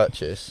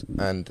purchase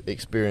and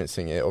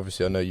experiencing it,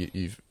 obviously I know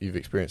you've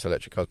experienced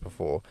electric cars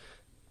before,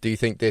 do you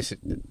think this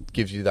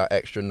gives you that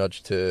extra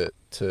nudge to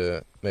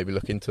maybe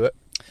look into it?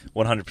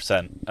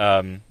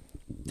 100%.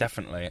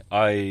 Definitely.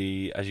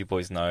 As you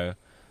boys know,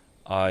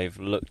 I've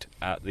looked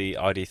at the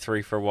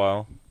ID3 for a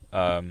while.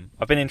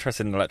 I've been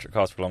interested in electric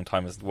cars for a long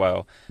time as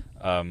well,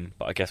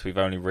 but I guess we've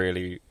only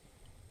really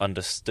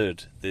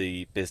understood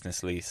the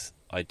business lease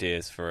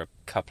ideas for a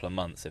couple of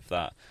months, if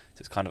that. So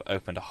it's kind of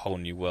opened a whole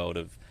new world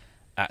of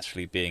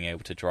actually being able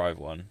to drive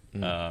one,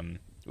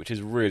 which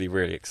is really,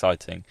 really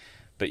exciting.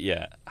 But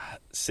yeah,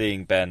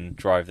 seeing Ben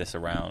drive this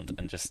around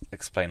and just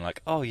explain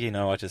like,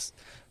 I just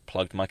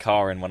plugged my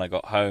car in when I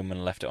got home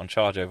and left it on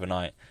charge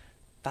overnight.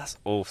 That's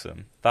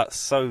awesome. That's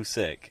so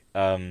sick.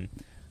 I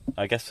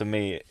guess for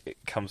me, it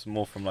comes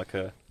more from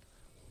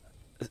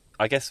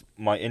I guess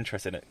my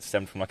interest in it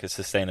stemmed from like a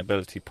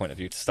sustainability point of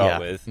view to start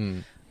with,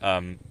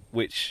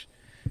 which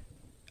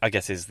I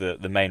guess is the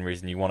main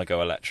reason you want to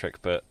go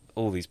electric, but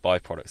all these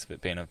byproducts of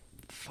it being a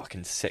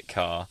fucking sick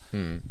car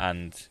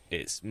and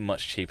it's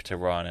much cheaper to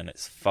run and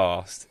it's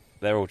fast,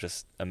 they're all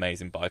just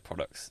amazing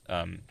byproducts.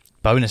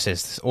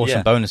 Bonuses,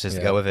 awesome bonuses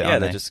to go with it,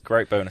 aren't they're they? just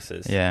great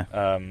bonuses. Yeah.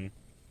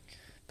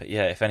 But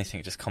yeah, if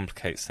anything, it just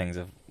complicates things.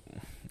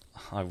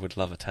 I would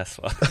love a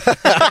Tesla.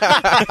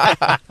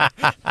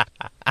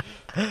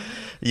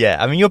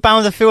 Yeah, I mean, you're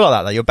bound to feel like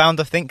that, though. You're bound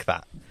to think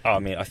that. I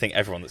mean, I think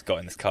everyone that's got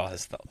in this car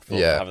has thought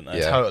that, haven't they?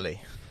 Yeah.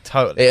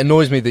 Totally. It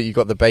annoys me that you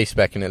got the base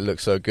spec and it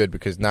looks so good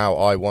because now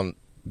I want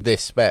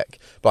this spec,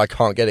 but I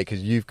can't get it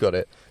because you've got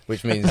it,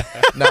 which means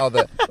now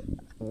that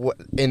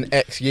in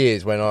X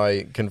years when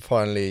I can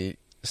finally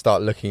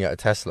start looking at a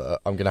Tesla,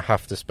 I'm going to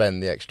have to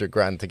spend the extra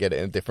grand to get it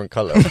in a different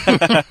colour.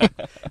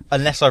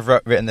 Unless I've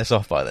written this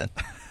off by then.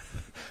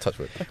 Touch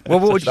wood. Well,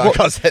 what would I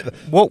can't say that.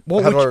 what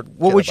How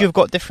would you have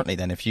got differently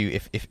then if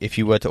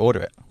you were to order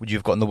it? Would you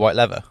have gotten the white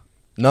leather?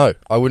 No,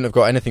 I wouldn't have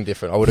got anything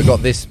different. I would have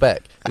got this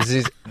spec.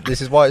 This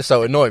is why it's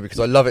so annoying because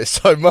I love it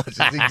so much.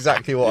 It's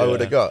exactly what I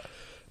would have got,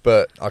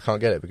 but I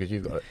can't get it because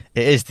you've got it.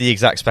 It is the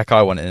exact spec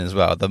I wanted as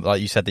well. Like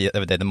you said the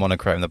other day, the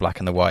monochrome, the black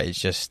and the white. It's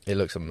just it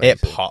looks amazing.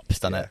 It pops,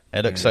 doesn't it?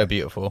 It looks so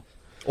beautiful.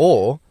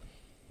 Or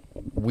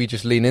we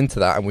just lean into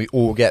that and we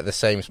all get the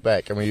same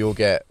spec and we all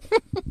get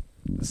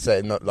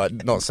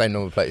not same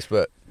number plates,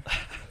 but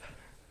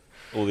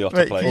all the Otto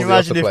Mate, plates. can you All the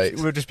imagine Otto if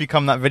plates. we'll just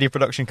become that video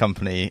production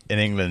company in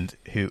England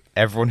who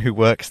everyone who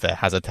works there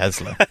has a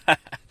Tesla?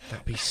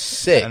 that'd be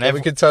sick. And And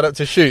we could turn up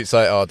to shoots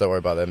like, don't worry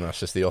about them. That's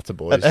just the Otter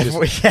boys. And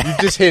You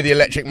just hear the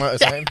electric motor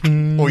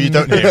saying, Or you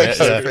don't hear it.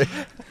 Exactly.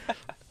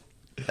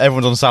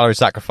 Everyone's on salary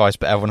sacrifice,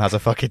 but everyone has a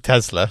fucking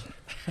Tesla.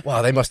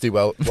 Wow, they must do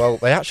well. Well,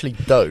 they actually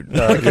don't.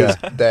 Because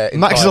their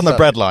Max is entire on the sal-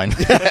 bread line,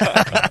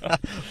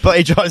 but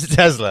he drives a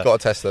Tesla. Got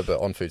a Tesla, but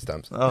on food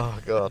stamps. Oh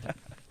god.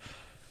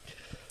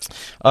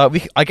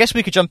 I guess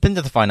we could jump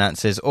into the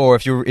finances, or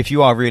if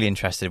you are really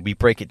interested, we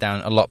break it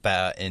down a lot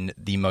better in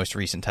the most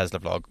recent Tesla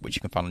vlog, which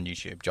you can find on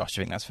YouTube. Josh,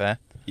 do you think that's fair?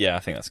 Yeah, I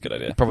think that's a good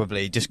idea.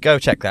 Probably. Just go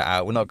check that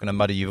out. We're not going to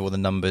muddy you with all the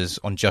numbers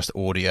on just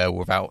audio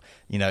without,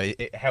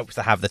 it helps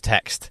to have the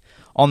text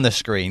on the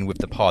screen with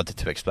the pod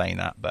to explain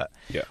that. But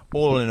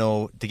all in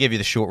all, to give you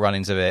the short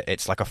runnings of it,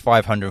 it's like a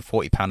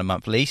 £540 a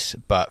month lease,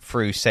 but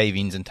through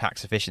savings and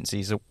tax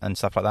efficiencies and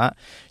stuff like that,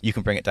 you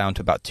can bring it down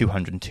to about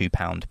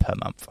 £202 per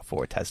month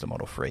for a Tesla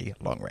Model 3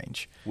 long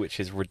range. Which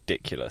is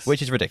ridiculous.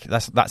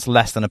 That's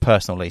less than a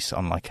personal lease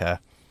on like a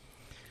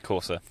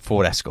Corsa.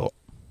 Ford Escort.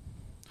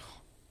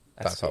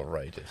 That's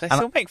outrageous. They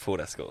still make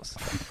Ford Escorts.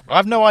 I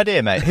have no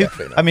idea, mate.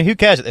 Definitely not. I mean, who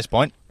cares at this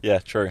point? Yeah,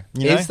 true.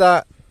 You know? Is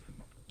that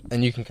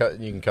And you can cut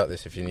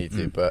this if you need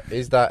to. But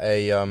is that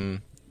a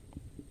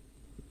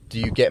do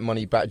you get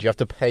money back? Do you have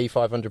to pay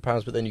 £500,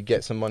 but then you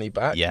get some money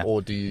back? Yeah.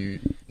 Or do you?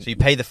 So you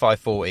pay the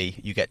 540,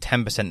 you get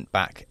 10%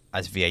 back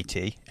as VAT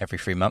every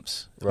 3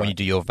 months when you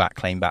do your VAT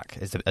claim back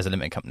as a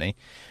limited company.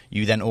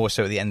 You then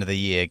also at the end of the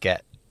year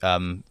get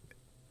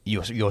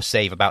you'll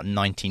save about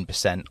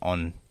 19%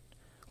 on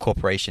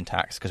corporation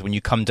tax, because when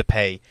you come to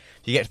pay,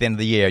 you get to the end of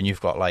the year and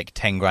you've got like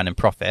 10 grand in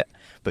profit,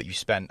 but you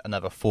spent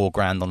another 4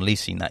 grand on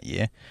leasing that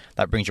year.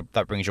 That brings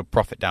your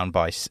profit down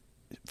by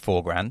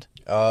 4 grand.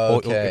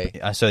 Okay.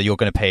 So you're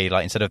going to pay,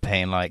 like, instead of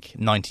paying like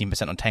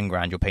 19% on 10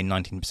 grand, you'll pay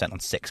 19% on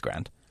 6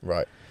 grand.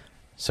 Right.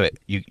 So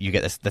you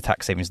get the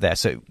tax savings there.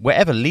 So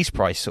whatever lease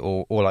price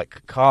or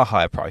like car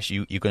hire price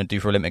you're going to do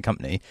for a limited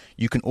company,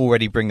 you can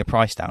already bring the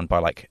price down by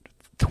like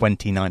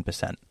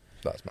 29%.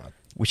 That's mad.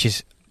 Which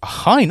is a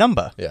high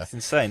number. Yeah. It's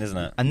insane, isn't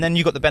it? And then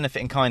you got the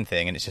benefit in kind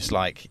thing, and it's just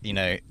like, you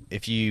know,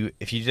 if you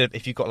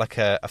got like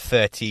a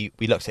 30,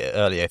 we looked at it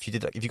earlier. If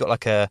you got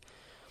like a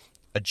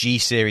G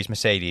series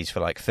Mercedes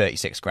for like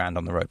 36 grand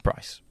on the road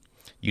price,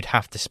 you'd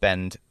have to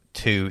spend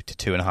 2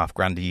 to 2.5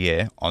 grand a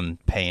year on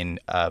paying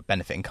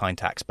benefit in kind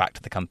tax back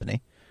to the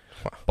company.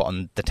 Wow. But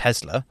on the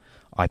Tesla,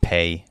 I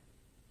pay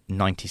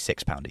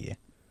 £96 a year.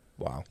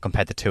 Wow.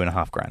 Compared to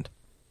 2.5 grand.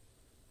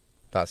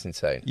 That's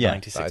insane. Yeah.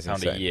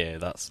 £96 a year.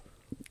 That's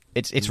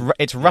It's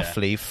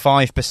roughly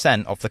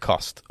 5% of the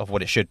cost of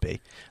what it should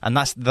be, and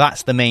that's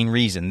the main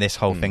reason this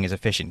whole thing is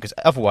efficient. Because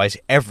otherwise,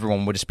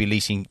 everyone would just be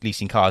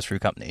leasing cars through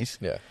companies.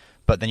 Yeah.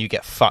 But then you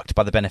get fucked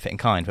by the benefit in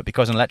kind. But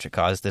because on electric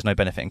cars, there's no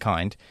benefit in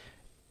kind,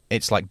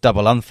 it's like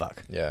double unfuck.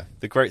 Yeah.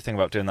 the great thing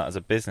about doing that as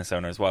a business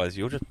owner as well is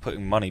you're just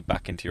putting money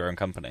back into your own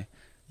company.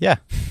 Yeah.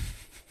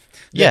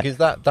 Yeah, because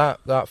that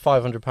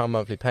 £500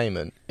 monthly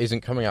payment isn't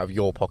coming out of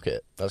your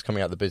pocket. That's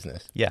coming out of the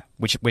business. Yeah.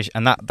 Which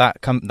and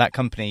that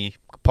company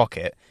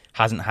pocket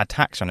hasn't had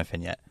tax or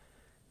anything yet.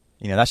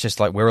 You know, that's just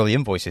like where all the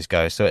invoices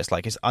go. So it's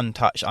like it's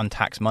untouched,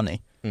 untaxed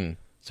money. Mm.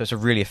 So it's a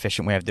really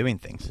efficient way of doing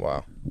things.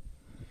 Wow.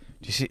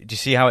 Do you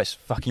see how it's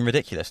fucking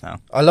ridiculous now?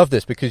 I love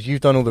this because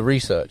you've done all the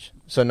research.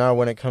 So now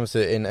when it comes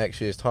to in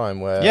X years' time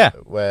where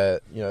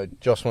you know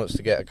Josh wants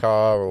to get a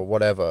car or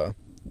whatever,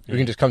 we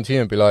can just come to you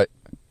and be like,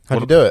 how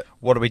do you do it?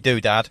 What do we do,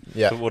 Dad?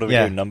 Yeah. So what do we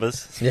Yeah. do?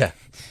 Numbers? Yeah.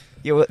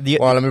 Yeah, well,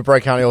 Well, let me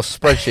break out your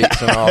spreadsheets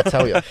and I'll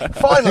tell you.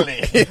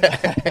 Finally!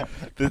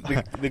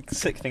 The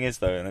sick thing is,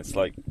 though, and it's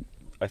like,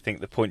 I think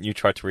the point you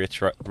tried to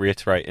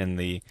reiterate in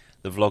the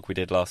vlog we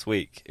did last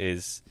week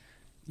is,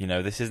 you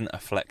know, this isn't a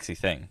flexy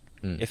thing.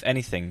 If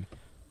anything,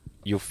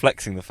 you're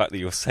flexing the fact that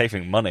you're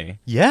saving money.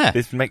 Yeah.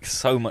 This makes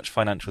so much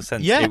financial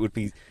sense. Yeah. It would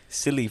be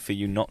silly for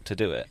you not to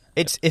do it.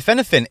 It's, if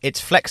anything, it's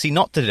flexy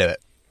not to do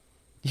it.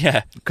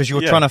 Yeah. Because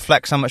you're trying to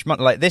flex how much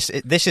money. Like, this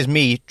is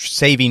me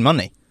saving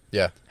money.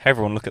 Yeah. Hey,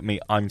 everyone, look at me.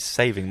 I'm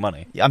saving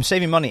money. Yeah, I'm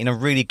saving money in a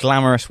really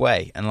glamorous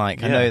way. And,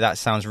 like, I Yeah. know that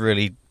sounds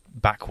really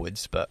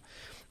backwards, but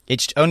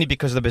it's only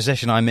because of the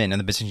position I'm in and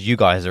the position you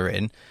guys are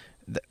in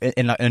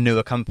like a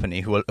newer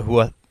company who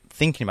are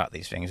thinking about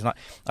these things. And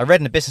I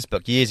read in a business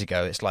book years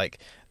ago, it's like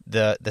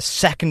the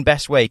second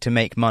best way to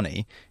make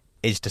money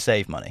is to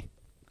save money.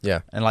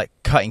 Yeah. And, like,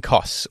 cutting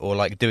costs or,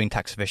 like, doing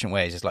tax efficient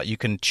ways is like you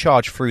can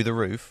charge through the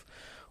roof,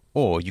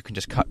 or you can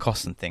just cut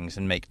costs and things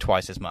and make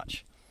twice as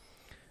much.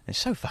 It's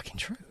so fucking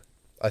true.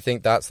 I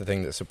think that's the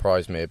thing that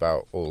surprised me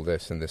about all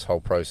this and this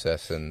whole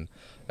process and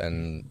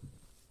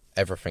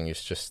everything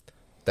is just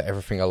that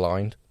everything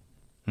aligned.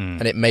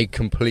 And it made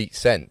complete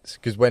sense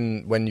because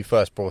when you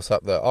first brought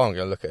up that, I'm going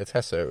to look at a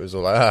Tesla, it was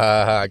all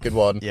like, good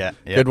one. Yeah.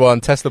 Good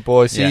one, Tesla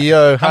boy,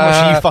 CEO. Yeah. How much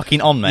are you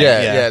fucking on, mate?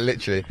 Yeah,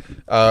 literally.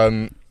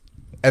 And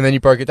then you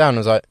broke it down and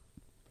I was like,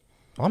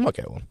 I might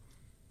get one.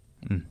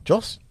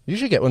 Joss, you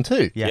should get one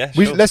too. Yeah.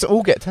 Sure. Let's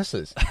all get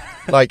Teslas.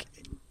 Like,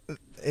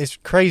 it's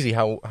crazy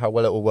how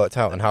well it all worked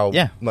out and how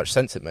much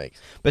sense it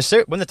makes. But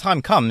so, when the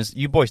time comes,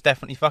 you boys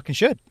definitely fucking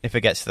should, if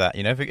it gets to that.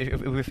 You know,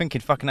 if we're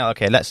thinking fucking hell,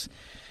 okay, let's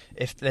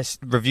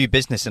review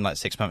business in like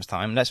 6 months'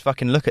 time. Let's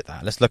fucking look at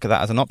that. Let's look at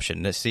that as an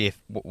option. Let's see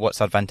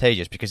what's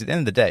advantageous. Because at the end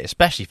of the day,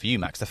 especially for you,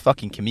 Max, the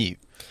fucking commute,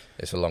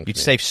 It's a long you'd commute.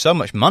 save so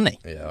much money.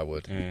 Yeah, I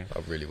would. I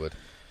really would.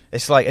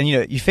 It's like, and you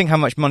know, you think how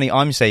much money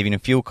I'm saving in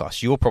fuel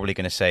costs. You're probably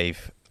going to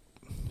save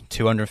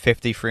 £250,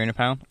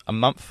 £300 a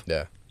month.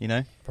 Yeah, You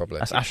know, probably.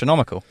 that's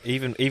astronomical.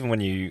 Even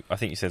when I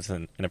think you said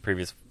in a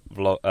previous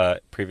vlog,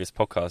 previous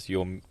podcast,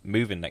 you're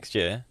moving next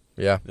year.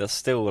 Yeah. That's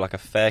still like a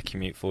fair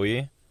commute for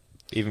you,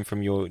 even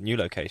from your new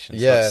location.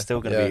 So Yeah, it's still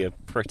going to be yeah. a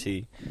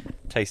pretty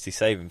tasty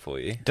saving for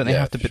you. Don't they Yeah,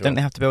 have to? for sure. Don't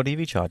they have to build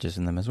EV chargers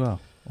in them as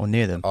well, or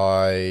near them?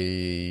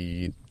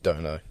 I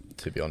don't know,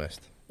 to be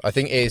honest. I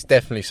think it is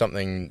definitely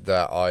something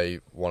that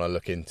I want to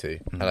look into.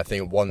 And I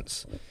think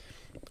once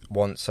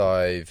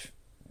I've,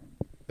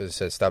 as I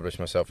said, established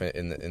myself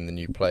in the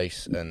new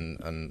place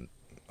and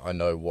I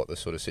know what the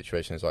sort of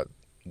situation is like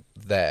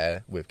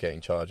there with getting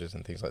chargers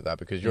and things like that,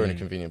 because you're in a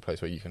convenient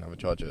place where you can have a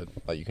charger,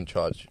 like you can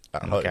charge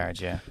at In home. the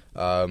garage, yeah.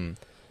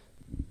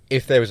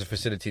 If there was a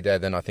facility there,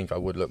 then I think I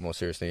would look more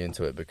seriously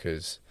into it,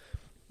 because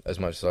as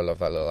much as I love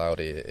that little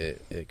Audi,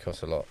 it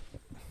costs a lot.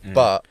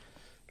 But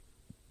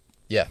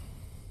yeah,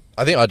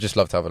 I think I'd just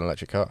love to have an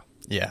electric car.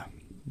 Yeah.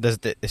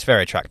 It's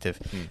very attractive.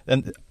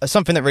 And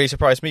something that really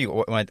surprised me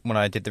when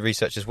I did the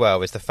research as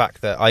well is the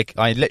fact that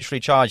I literally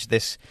charged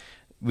this.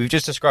 We've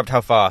just described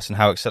how fast and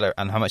how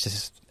much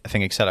this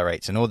thing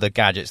accelerates and all the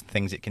gadgets and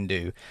things it can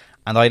do.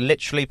 And I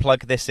literally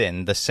plug this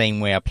in the same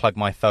way I plug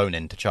my phone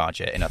in to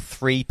charge it, in a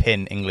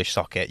 3-pin English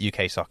socket,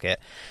 UK socket.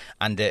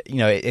 And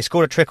it's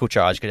called a trickle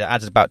charge because it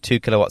adds about 2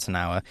 kilowatts an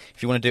hour.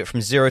 If you want to do it from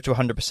 0 to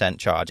 100%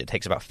 charge, it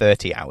takes about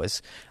 30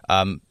 hours.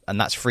 And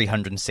that's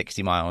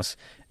 360 miles.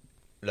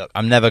 Look,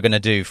 I'm never going to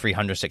do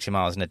 360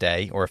 miles in a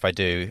day, or if I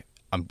do,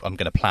 I'm going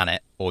to plan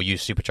it or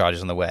use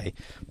superchargers on the way.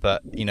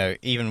 But,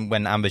 even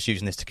when Amber's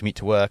using this to commute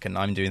to work and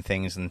I'm doing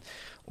things and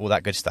all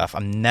that good stuff,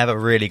 I'm never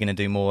really going to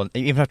do more.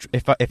 Even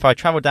if I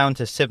travel down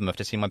to Sidmouth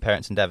to see my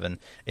parents in Devon,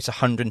 it's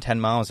 110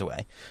 miles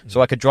away.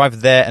 So I could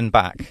drive there and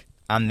back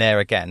and there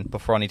again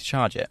before I need to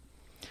charge it.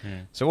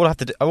 So all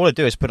I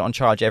do is put it on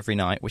charge every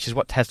night, which is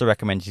what Tesla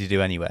recommends you to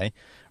do anyway.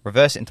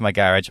 Reverse it into my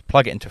garage,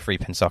 plug it into a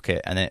 3-pin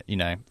socket, and it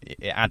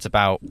adds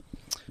about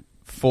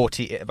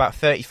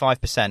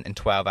 35% in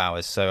 12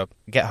 hours. So I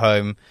get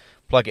home,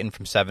 plug it in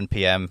from 7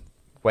 p.m,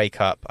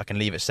 wake up, I can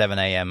leave at 7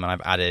 a.m, and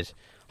I've added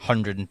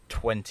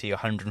 120,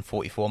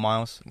 144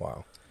 miles.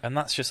 Wow. And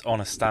that's just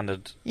on a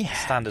standard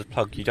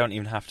plug. You don't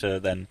even have to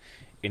then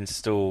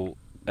install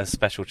a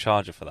special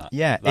charger for that.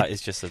 Yeah, that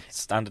is just a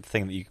standard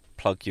thing that you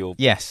plug your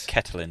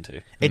kettle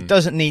into. It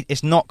doesn't need.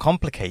 It's not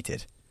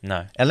complicated.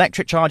 No,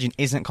 electric charging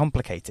isn't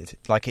complicated.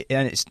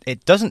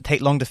 It doesn't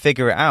take long to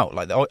figure it out.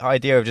 Like the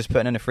idea of just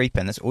putting in a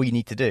 3-pin, that's all you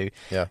need to do.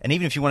 Yeah. And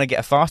even if you want to get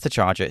a faster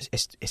charger,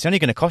 it's only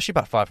going to cost you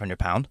about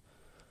 £500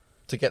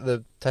 to get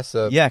the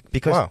Tesla. Yeah,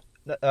 because wow.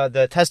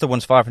 The Tesla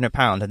one's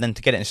 £500, and then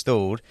to get it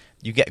installed,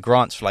 you get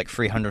grants for like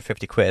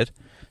 £350.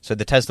 So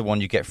the Tesla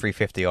one you get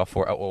 £350 off,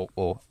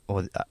 or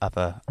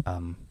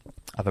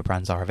other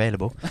brands are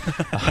available.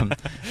 But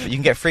you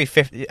can get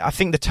 £350. I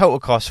think the total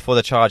cost for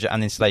the charger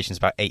and the installation is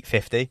about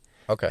 £850.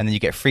 Okay. And then you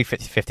get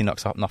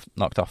 £350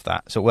 knocked off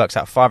that. So it works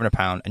out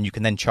 £500, and you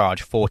can then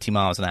charge 40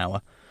 miles an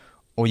hour.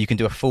 Or you can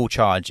do a full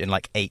charge in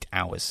like 8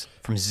 hours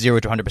from 0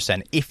 to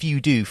 100% if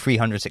you do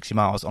 360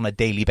 miles on a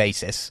daily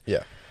basis.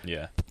 Yeah.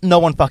 Yeah. No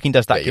one fucking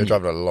does that. Yeah, you're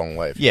driving a long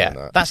way for doing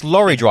that. That's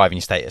lorry driving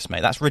status,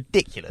 mate. That's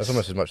ridiculous. That's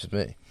almost as much as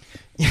me.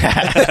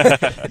 Yeah.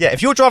 Yeah,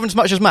 if you're driving as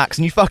much as Max,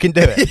 and you fucking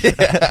do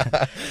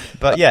it.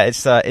 But yeah,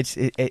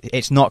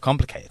 it's not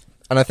complicated.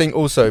 And I think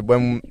also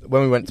when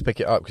we went to pick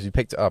it up, because we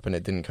picked it up and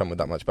it didn't come with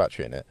that much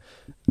battery in it,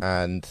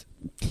 and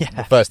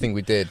the first thing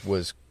we did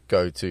was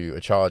go to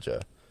a charger,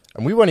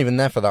 and we weren't even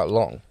there for that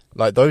long.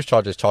 Like, those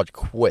chargers charge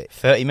quick.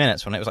 30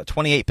 minutes when it was like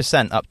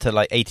 28% up to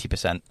like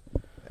 80%.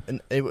 And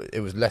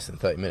it was less than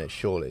 30 minutes,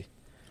 surely.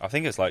 I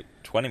think it's like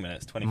 20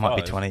 minutes, 25. Might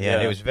be 20,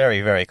 yeah. It was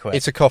very, very quick.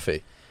 It's a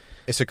coffee.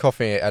 It's a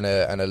coffee and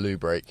a loo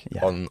break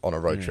on a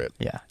road trip.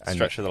 Yeah. And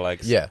stretch of the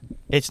legs. Yeah.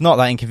 It's not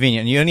that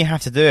inconvenient. You only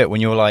have to do it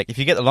when you're like, if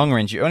you get the long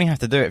range, you only have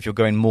to do it if you're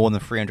going more than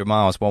 300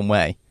 miles one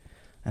way.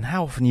 And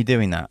how often are you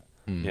doing that?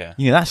 Yeah.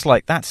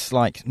 That's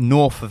like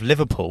north of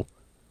Liverpool.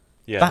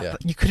 Yeah.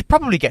 You could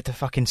probably get to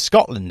fucking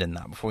Scotland in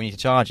that before you need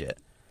to charge it.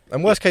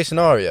 And worst case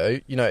scenario,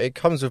 it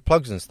comes with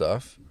plugs and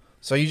stuff.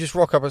 So you just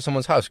rock up at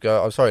someone's house,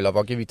 go, "I'm sorry, love,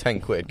 I'll give you 10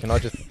 quid. Can I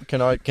have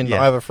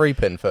a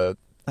 3-pin for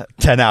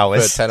 10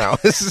 hours? For 10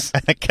 hours.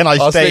 Can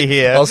I stay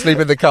here? I'll sleep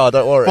in the car.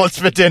 Don't worry. What's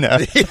for dinner?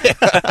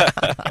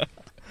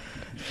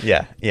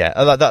 Yeah.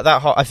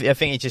 I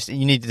think it's just,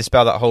 you need to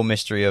dispel that whole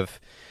mystery of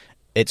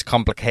it's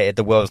complicated.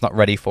 The world's not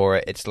ready for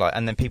it. It's like,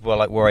 and then people are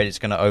like worried it's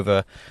going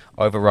to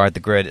override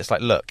the grid. It's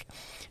like, look,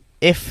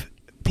 if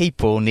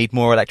people need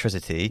more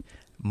electricity,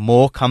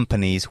 more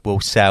companies will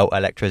sell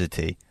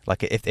electricity.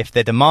 Like, if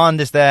the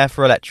demand is there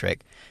for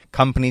electric,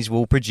 companies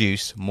will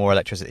produce more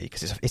electricity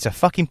because it's a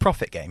fucking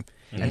profit game.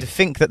 And to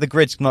think that the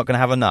grid's not going to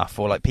have enough,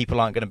 or like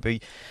people aren't going to be,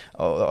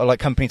 or like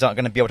companies aren't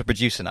going to be able to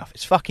produce enough,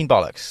 it's fucking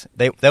bollocks.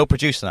 They'll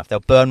produce enough. They'll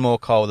burn more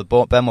coal,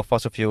 they'll burn more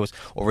fossil fuels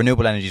or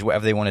renewable energies,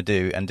 whatever they want to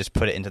do, and just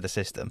put it into the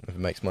system. If it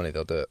makes money,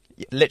 they'll do it.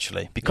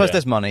 Literally, because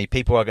there's money,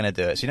 people are going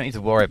to do it. So you don't need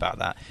to worry about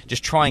that.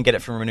 Just try and get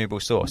it from a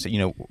renewable source.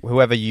 So,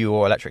 whoever you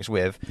or electric's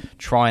with,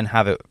 try and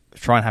have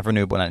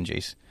renewable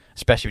energies,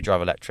 especially if you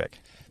drive electric.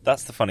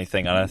 That's the funny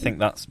thing, and I think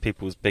that's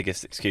people's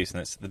biggest excuse, and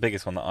it's the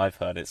biggest one that I've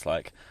heard. It's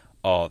like,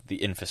 oh,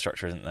 the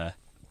infrastructure isn't there.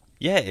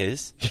 Yeah, it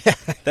is.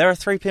 There are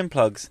 3-pin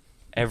plugs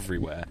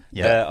everywhere.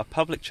 Yeah. There are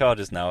public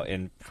chargers now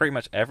in pretty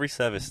much every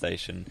service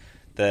station.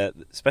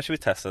 Especially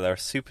with Tesla, there are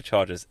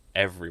superchargers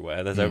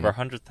everywhere. There's over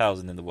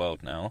 100,000 in the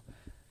world now.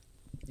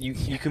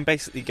 You can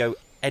basically go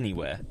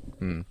anywhere.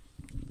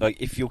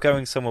 Like, if you're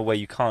going somewhere where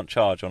you can't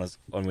charge on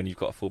when you've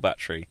got a full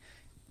battery,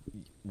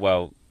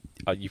 well,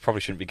 you probably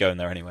shouldn't be going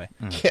there anyway.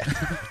 Yeah,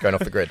 going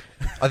off the grid.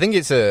 I think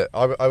it's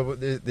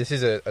this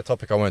is a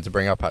topic I wanted to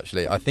bring up,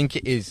 actually. I think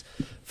it is,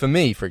 for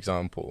me, for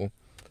example,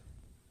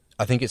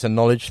 I think it's a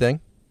knowledge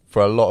thing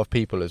for a lot of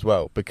people as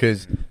well,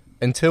 because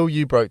until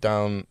you broke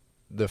down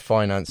the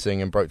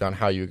financing and broke down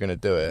how you were going to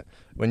do it,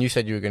 when you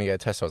said you were going to get a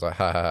Tesla, I was like,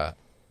 ha ha ha.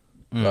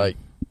 Like,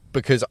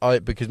 because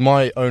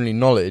my only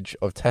knowledge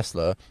of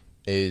Tesla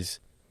is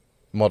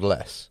Model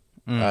S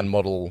and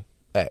Model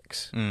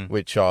X, Mm.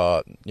 which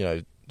are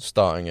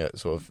starting at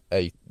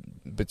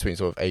between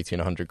sort of 80 and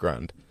 100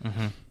 grand.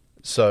 Mm-hmm.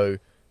 So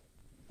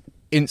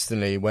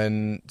instantly,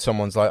 when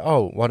someone's like,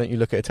 "Oh, why don't you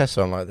look at a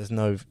Tesla?" I'm like,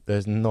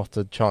 "There's not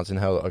a chance in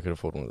hell that I could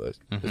afford one of those.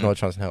 Mhm. There's not a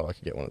chance in hell I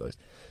could get one of those."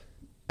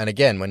 And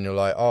again, when you're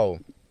like, "Oh,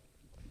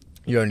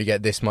 you only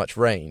get this much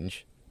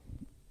range,"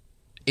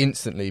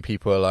 instantly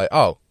people are like,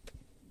 "Oh,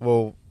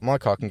 well, my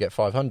car can get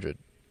 500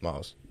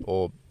 miles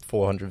or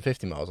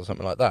 450 miles or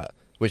something like that,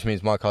 which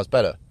means my car's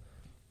better,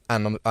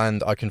 and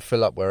I can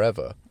fill up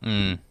wherever."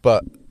 Mm.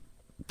 But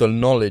the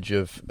knowledge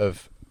of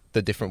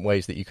the different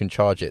ways that you can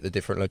charge it, the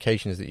different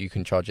locations that you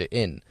can charge it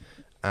in,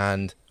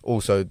 and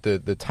also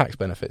the tax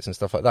benefits and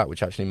stuff like that,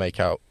 which actually make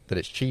out that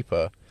it's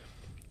cheaper.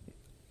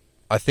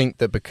 I think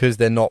that because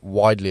they're not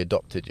widely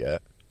adopted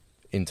yet,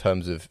 in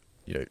terms of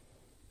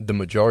the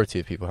majority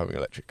of people having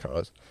electric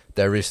cars,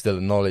 there is still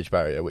a knowledge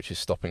barrier which is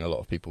stopping a lot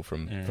of people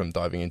from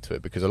diving into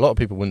it, because a lot of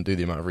people wouldn't do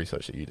the amount of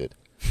research that you did.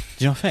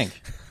 Do you not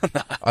think?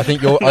 I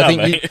think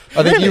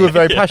you were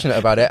very passionate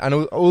about it, and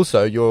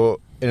also you're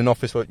in an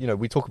office where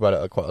we talk about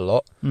it quite a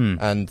lot,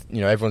 and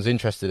everyone's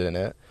interested in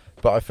it.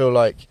 But I feel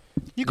like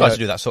You guys would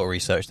do that sort of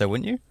research, though,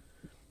 wouldn't you?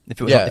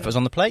 If it was if it was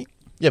on the plate.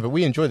 yeah, but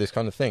we enjoy this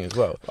kind of thing as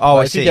well. Oh,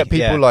 I if you see, get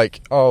people yeah.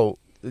 like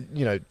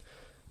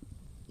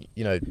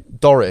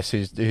Doris,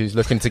 who's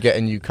looking to get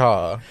a new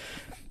car,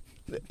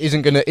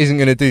 isn't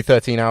gonna do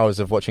 13 hours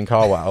of watching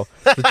Car Wow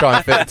to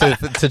try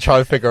and to try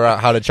and figure out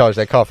how to charge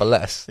their car for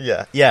less.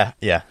 Yeah.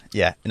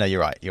 No,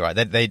 you're right.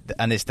 They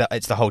and it's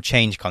the whole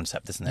change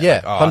concept, isn't it?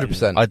 Yeah, Like,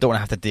 100%. I don't want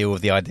to have to deal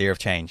with the idea of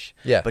change.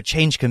 Yeah. But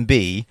change can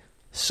be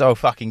so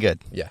fucking good.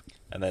 Yeah,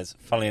 And there's,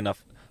 funnily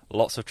enough,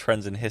 lots of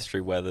trends in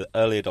history where the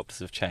early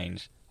adopters of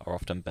change are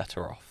often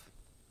better off.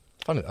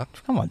 funny that.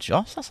 Come on,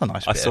 Josh. That's a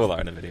nice. I bit saw of, that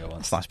in a video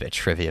once. That's a nice bit of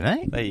trivia,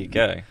 mate. There you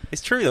go.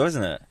 It's true though,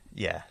 isn't it?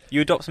 Yeah.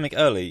 You adopt something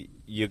early,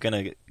 you're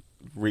going to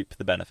reap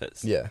the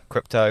benefits. Yeah.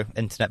 Crypto,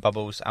 internet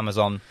bubbles,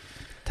 Amazon,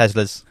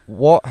 Teslas.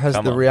 What has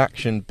Come the on.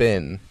 reaction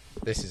been?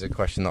 This is a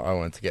question that I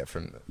wanted to get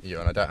from you,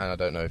 and I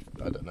don't know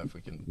if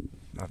we can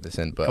have this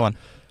in, but Go on.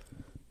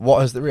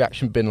 what has the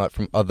reaction been like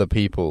from other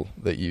people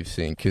that you've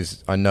seen?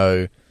 Because I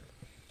know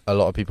a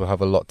lot of people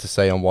have a lot to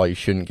say on why you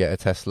shouldn't get a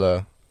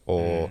Tesla,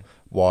 or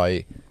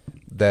why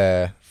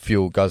their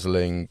fuel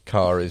guzzling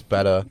car is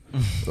better.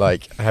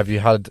 Like, have you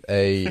had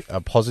a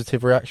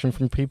positive reaction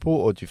from people,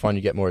 or do you find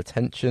you get more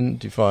attention?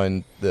 Do you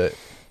find that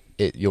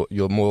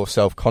you're more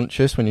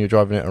self-conscious when you're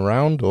driving it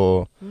around,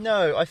 or?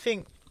 No, I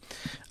think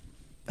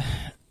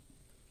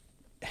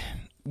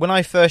when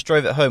I first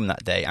drove it home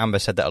that day, Amber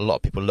said that a lot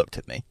of people looked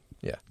at me.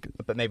 Yeah.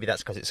 But maybe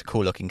that's because it's a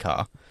cool-looking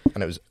car.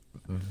 And it was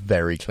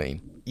very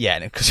clean. Yeah,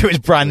 because it was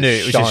brand new.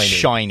 It was just shiny.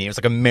 shiny. It was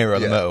like a mirror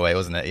on the Yeah. motorway,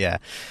 wasn't it? Yeah.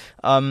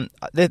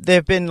 There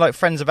have been like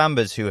friends of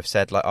Amber's who have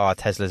said like, "Oh,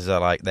 Teslas are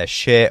like they're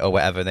shit" or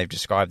whatever. And they've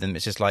described them.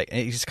 It's just like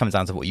it just comes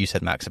down to what you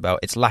said, Max, about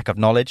it's lack of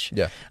knowledge.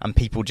 Yeah. And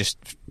people just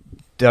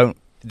don't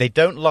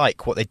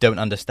like what they don't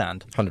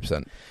understand.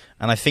 100%.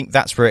 And I think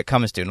that's where it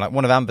comes to. And like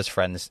one of Amber's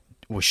friends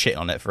was shitting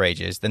on it for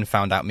ages, then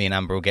found out me and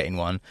Amber were getting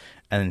one,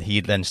 and he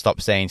then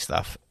stopped saying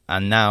stuff.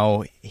 And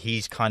now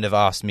he's kind of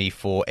asked me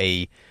for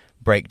a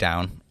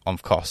breakdown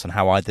of costs and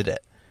how I did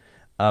it.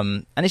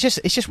 And it's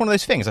just one of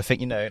those things. I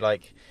think,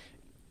 like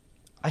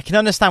I can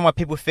understand why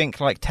people think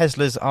like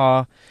Teslas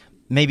are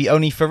maybe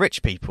only for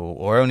rich people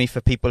or only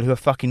for people who have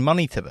fucking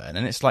money to burn.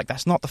 And it's like,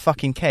 that's not the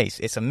fucking case.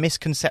 It's a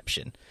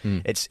misconception.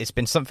 It's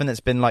been something that's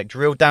been like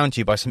drilled down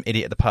to you by some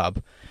idiot at the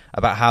pub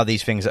about how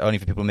these things are only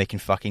for people making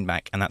fucking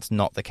bank. And that's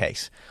not the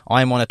case.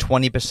 I'm on a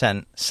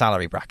 20%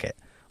 salary bracket.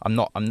 I'm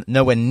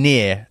nowhere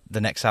near the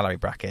next salary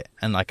bracket,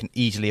 and I can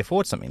easily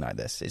afford something like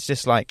this. It's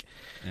just like,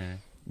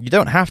 you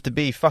don't have to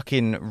be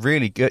fucking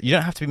really good. You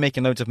don't have to be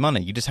making loads of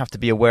money. You just have to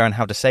be aware on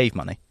how to save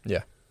money.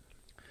 Yeah.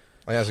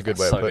 I think that's a good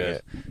way So of putting good.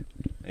 it.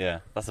 Yeah,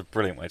 that's a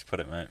brilliant way to put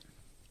it, mate.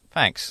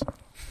 Thanks.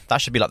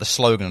 That should be like the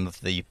slogan of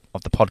the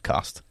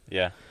podcast.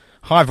 Yeah.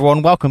 Hi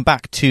everyone, welcome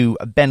back to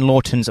Ben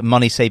Lawton's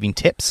Money Saving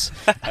Tips.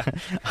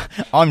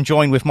 I'm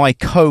joined with my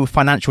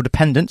co-financial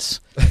dependents.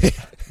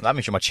 That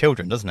means you're my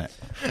children, doesn't it?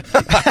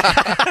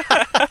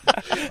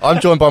 I'm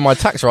joined by my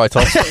tax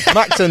write-offs,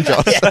 Max and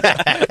Josh.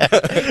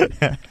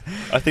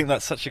 I think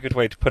that's such a good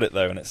way to put it,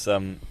 though, and it's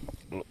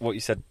what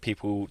you said.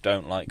 People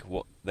don't like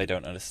what they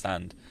don't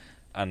understand,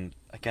 and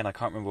again, I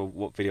can't remember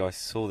what video I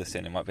saw this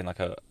in. It might have been like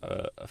a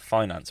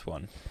finance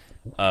one,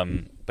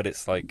 but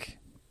it's like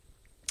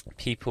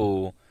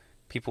people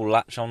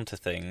latch onto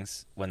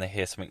things when they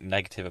hear something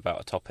negative about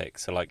a topic.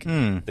 So like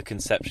the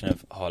conception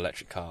of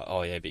electric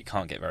car, yeah, but you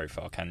can't get very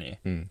far, can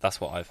you?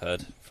 That's what I've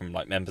heard from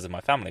like members of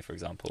my family, for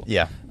example.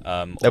 Yeah.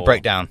 They'll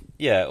break down.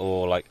 Yeah,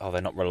 or like,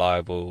 they're not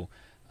reliable.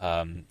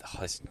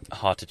 It's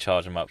hard to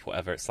charge them up,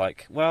 whatever. It's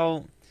like,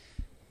 well,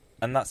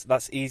 and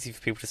that's easy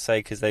for people to say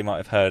because they might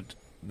have heard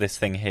this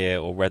thing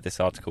here or read this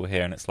article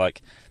here, and it's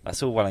like,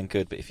 that's all well and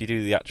good, but if you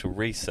do the actual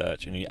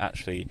research and you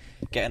actually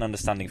get an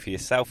understanding for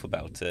yourself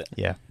about it,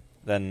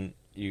 then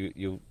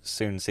you'll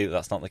soon see that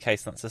that's not the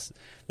case. And that's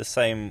the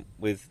same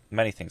with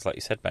many things, like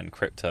you said, Ben,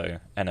 crypto,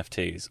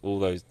 NFTs, all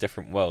those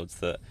different worlds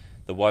that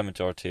the wide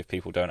majority of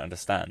people don't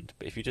understand.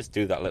 But if you just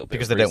do that little bit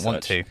Because of they don't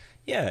want research- to.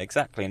 Yeah,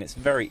 exactly. And it's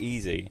very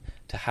easy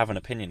to have an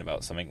opinion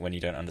about something when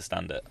you don't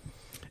understand it.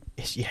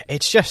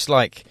 It's just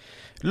like,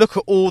 look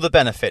at all the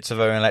benefits of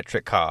an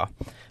electric car.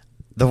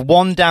 The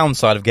one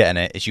downside of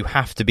getting it is you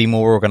have to be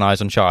more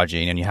organised on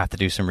charging and you have to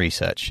do some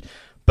research.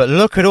 But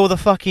look at all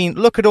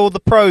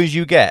the pros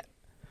you get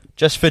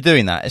just for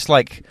doing that. It's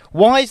like,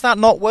 why is that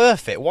not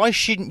worth it? Why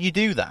shouldn't you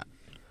do that?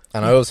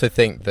 And I also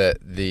think that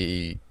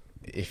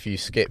if you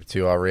skip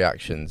to our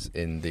reactions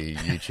in the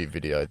YouTube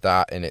video,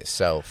 that in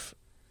itself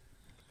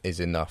is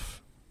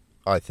enough,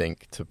 I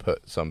think, to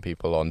put some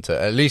people on to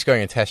at least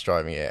going and test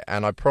driving it.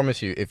 And I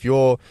promise you, if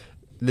you're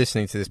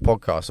listening to this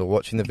podcast or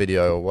watching the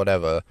video or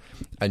whatever,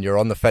 and you're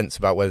on the fence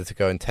about whether to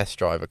go and test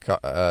drive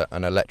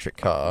an electric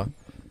car,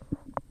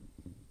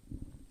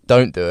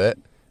 don't do it,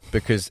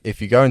 because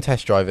if you go and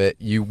test drive it,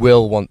 you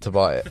will want to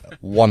buy it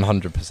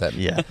 100%.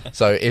 Yeah.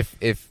 So if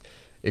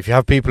you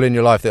have people in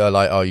your life that are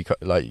like, oh,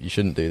 you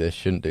shouldn't do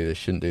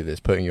this,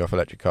 putting you off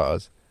electric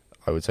cars,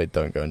 I would say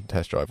don't go and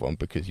test drive one,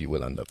 because you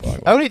will end up buying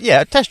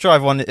one. Test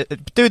drive one.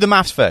 Do the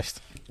maths first.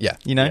 Yeah.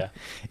 You know, Yeah.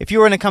 if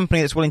you're in a company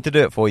that's willing to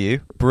do it for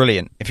you,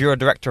 brilliant. If you're a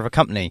director of a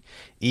company,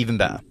 even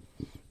better.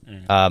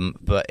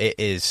 But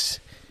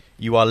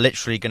you are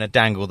literally going to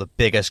dangle the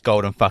biggest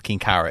golden fucking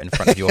carrot in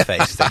front of your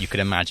face that you could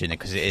imagine,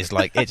 because it is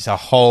like, it's a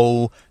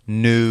whole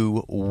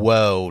new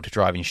world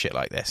driving shit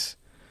like this.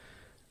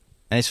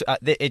 And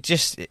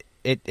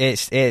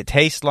it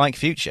tastes like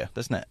future,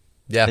 doesn't it?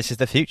 Yeah. This is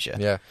the future.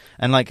 Yeah.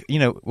 And like, you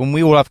know, when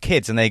we all have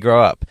kids and they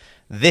grow up,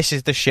 this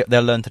is the shit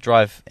they'll learn to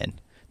drive in.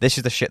 This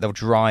is the shit they'll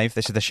drive.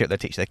 This is the shit they'll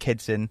teach their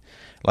kids in.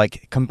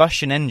 Like,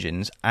 combustion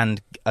engines and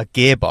a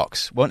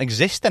gearbox won't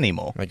exist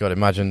anymore. My God,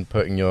 imagine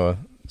putting your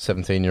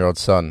 17-year-old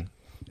son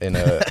in a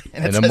In a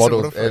in a Tesla model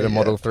Model 3, in a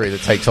Model 3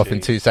 that takes off in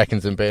 2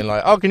 seconds and being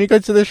like, oh, can you go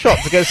to the shop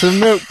to get some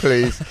milk,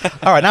 please?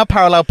 All right, now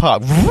parallel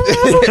park.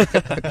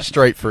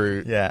 Straight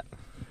through. Yeah.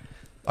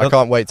 I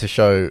can't wait to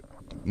show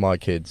my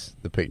kids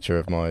the picture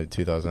of my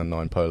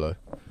 2009 Polo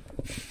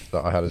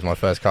that I had as my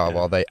first car,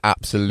 while they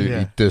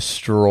absolutely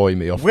destroy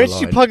me off Where the did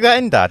line. you plug that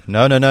in, Dad?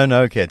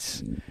 No,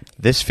 kids.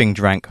 This thing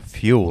drank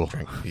fuel.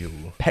 Drank fuel.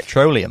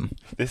 Petroleum.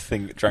 This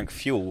thing drank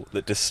fuel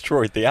that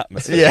destroyed the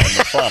atmosphere Yeah. on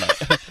the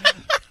planet.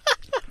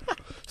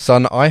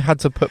 Son, I had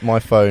to put my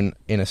phone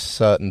in a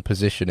certain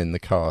position in the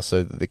car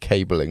so that the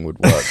cabling would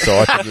work, so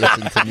I could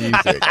listen to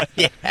music.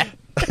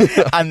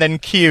 And then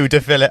Q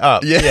to fill it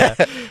up. Yeah.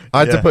 I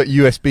had to put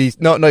USB,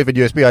 not even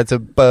USB, I had to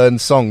burn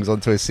songs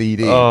onto a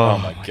CD. Oh,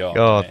 my God,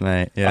 God, mate.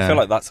 mate. Yeah. I feel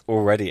like that's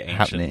already ancient.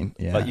 Happening,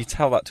 yeah. Like, you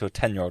tell that to a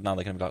 10-year-old now,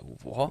 they're going to be like,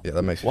 what? Yeah,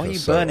 that makes me Why feel are you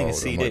so burning a old.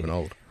 I'm CD? not even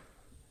old.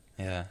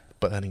 Yeah.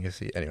 Burning a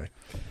CD. Anyway.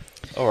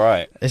 All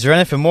right. Is there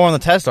anything more on the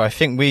Tesla? I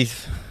think I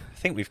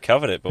think we've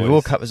covered it, boys. we've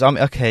all covered.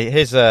 Okay,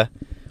 here's a.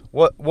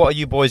 What are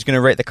you boys going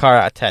to rate the car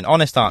out of 10?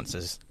 Honest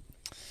answers.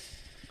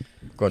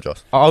 Go on,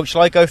 Josh. Oh,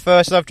 shall I go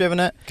first as I've driven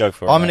it? Go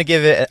for it. I'm going to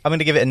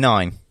mate. give it a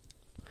 9.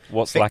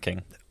 What's think-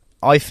 lacking?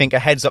 I think a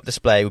heads-up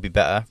display would be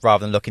better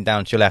rather than looking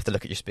down to your left to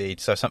look at your speed.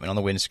 So something on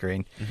the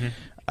windscreen.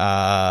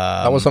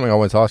 That was something I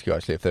wanted to ask you,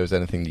 actually, if there was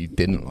anything you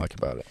didn't like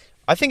about it.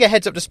 I think a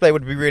heads-up display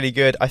would be really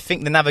good. I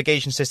think the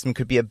navigation system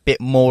could be a bit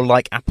more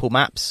like Apple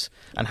Maps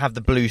and have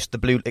the blue.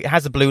 It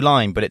has a blue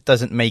line, but it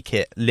doesn't make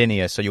it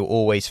linear, so you're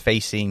always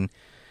facing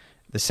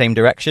the same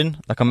direction.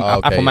 Like on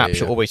okay, Apple Maps, yeah.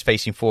 you're always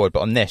facing forward, but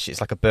on this, it's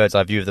like a bird's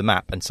eye view of the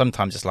map. And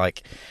sometimes it's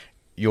like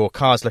your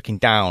car's looking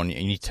down, and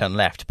you need to turn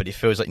left, but it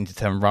feels like you need to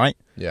turn right,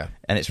 Yeah.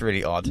 and it's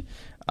really odd.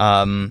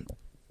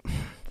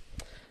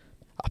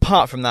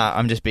 Apart from that,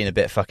 I'm just being a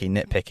bit fucking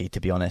nitpicky,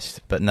 to be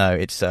honest. But no,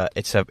 it's a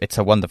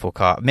wonderful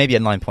car. Maybe a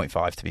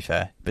 9.5, to be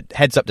fair. But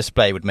heads-up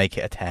display would make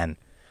it a 10.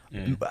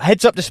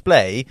 Heads-up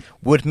display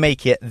would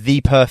make it the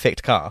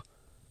perfect car,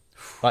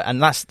 like,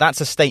 and that's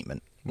a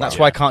statement. That's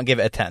why I can't give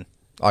it a 10.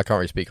 I can't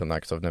really speak on that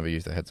because I've never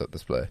used a heads-up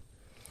display,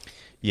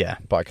 Yeah,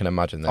 but I can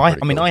imagine that. I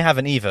mean, I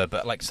haven't either.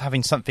 But like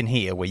having something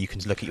here where you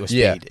can look at your speed,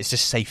 Yeah. it's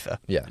just safer.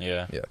 Yeah.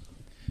 Yeah. Yeah.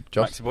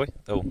 Josh, Maxi boy?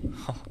 Oh.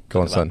 go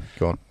on, Look at son.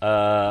 Go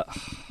on.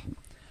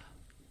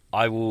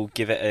 I will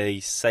give it a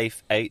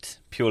safe 8,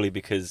 purely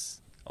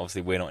because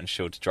obviously we're not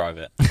insured to drive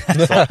it.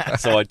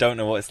 so I don't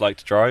know what it's like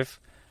to drive.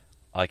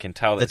 I can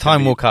tell that The it's gonna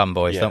time be- will come,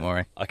 boys. yeah, Don't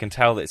worry. I can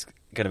tell that it's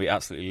going to be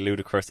absolutely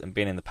ludicrous, and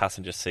being in the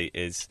passenger seat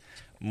is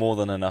more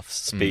than enough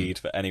speed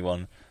for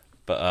anyone.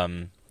 But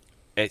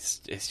it's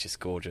just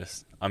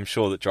gorgeous. I'm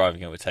sure that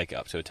driving it would take it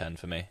up to a 10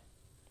 for me.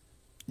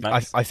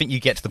 Max? I think you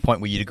get to the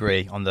point where you'd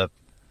agree on the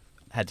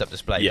heads-up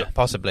display. Yeah. But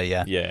possibly,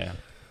 yeah. Yeah.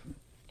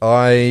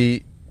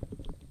 I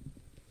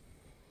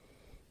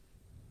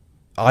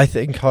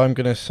think I'm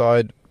going to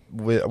side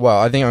with. Well,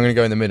 I think I'm going to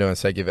go in the middle and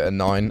say give it a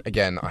 9.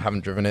 Again, I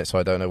haven't driven it, so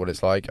I don't know what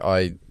it's like.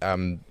 I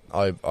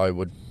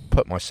would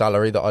put my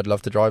salary that I'd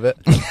love to drive it.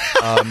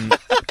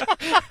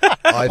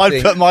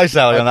 I'd put my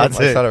salary on that my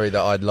too. salary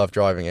that I'd love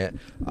driving it.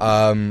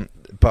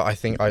 But I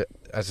think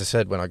as I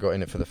said when I got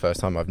in it for the first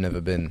time, I've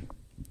never been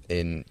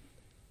in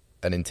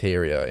an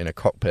interior in a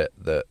cockpit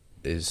that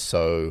is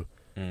so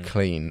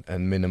clean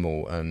and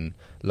minimal and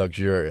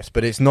luxurious,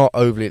 but it's not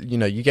overly.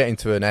 You get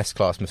into an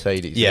S-Class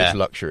Mercedes, it's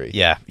luxury.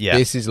 Yeah.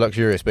 This is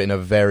luxurious, but in a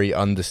very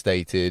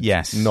understated,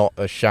 not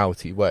a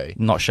shouty way.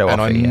 Not show off.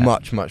 And I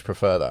much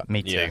prefer that.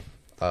 Me too.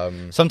 Yeah.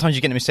 Sometimes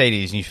you get in a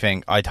Mercedes and you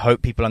think, I'd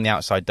hope people on the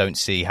outside don't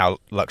see how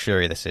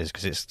luxurious this is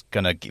because it's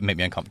going to make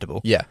me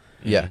uncomfortable. Yeah.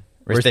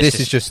 Whereas this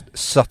is just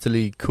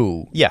subtly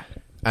cool. Yeah.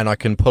 And I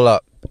can pull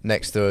up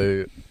next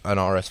to an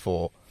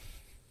RS4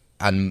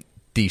 and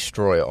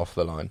destroy it off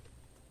the line.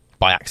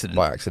 By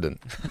accident.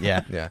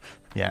 Yeah.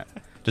 Yeah.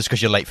 Just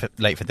because you're late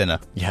for dinner.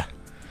 Yeah.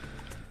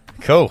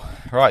 Cool.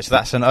 Right, so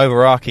that's an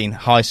overarching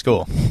high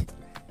score.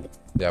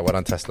 Yeah, well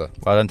done, Tesla.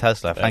 Well done,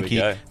 Tesla. There Thank we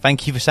you. go.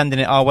 Thank you for sending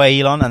it our way,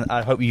 Elon, and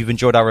I hope you've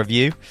enjoyed our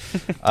review.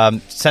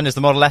 Send us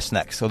the Model S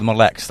next, or the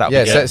Model X. That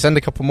would be good. Send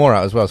a couple more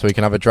out as well so we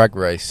can have a drag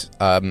race.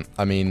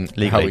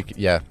 Legally.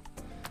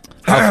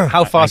 How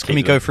How fast can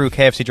we go through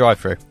KFC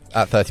drive-through?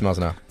 at 30 miles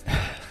an hour.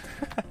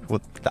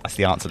 Well, that's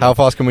the answer. How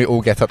fast can we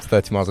all get up to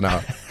 30 miles an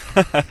hour?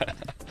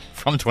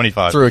 From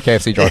 25. Through a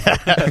KFC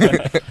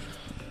drive-through.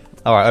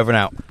 All right, over and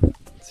out.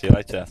 See you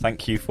later.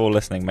 Thank you for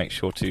listening. Make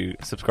sure to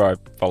subscribe,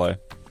 follow,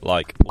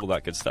 like, all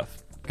that good stuff.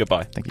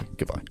 Goodbye. Thank you.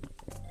 Goodbye.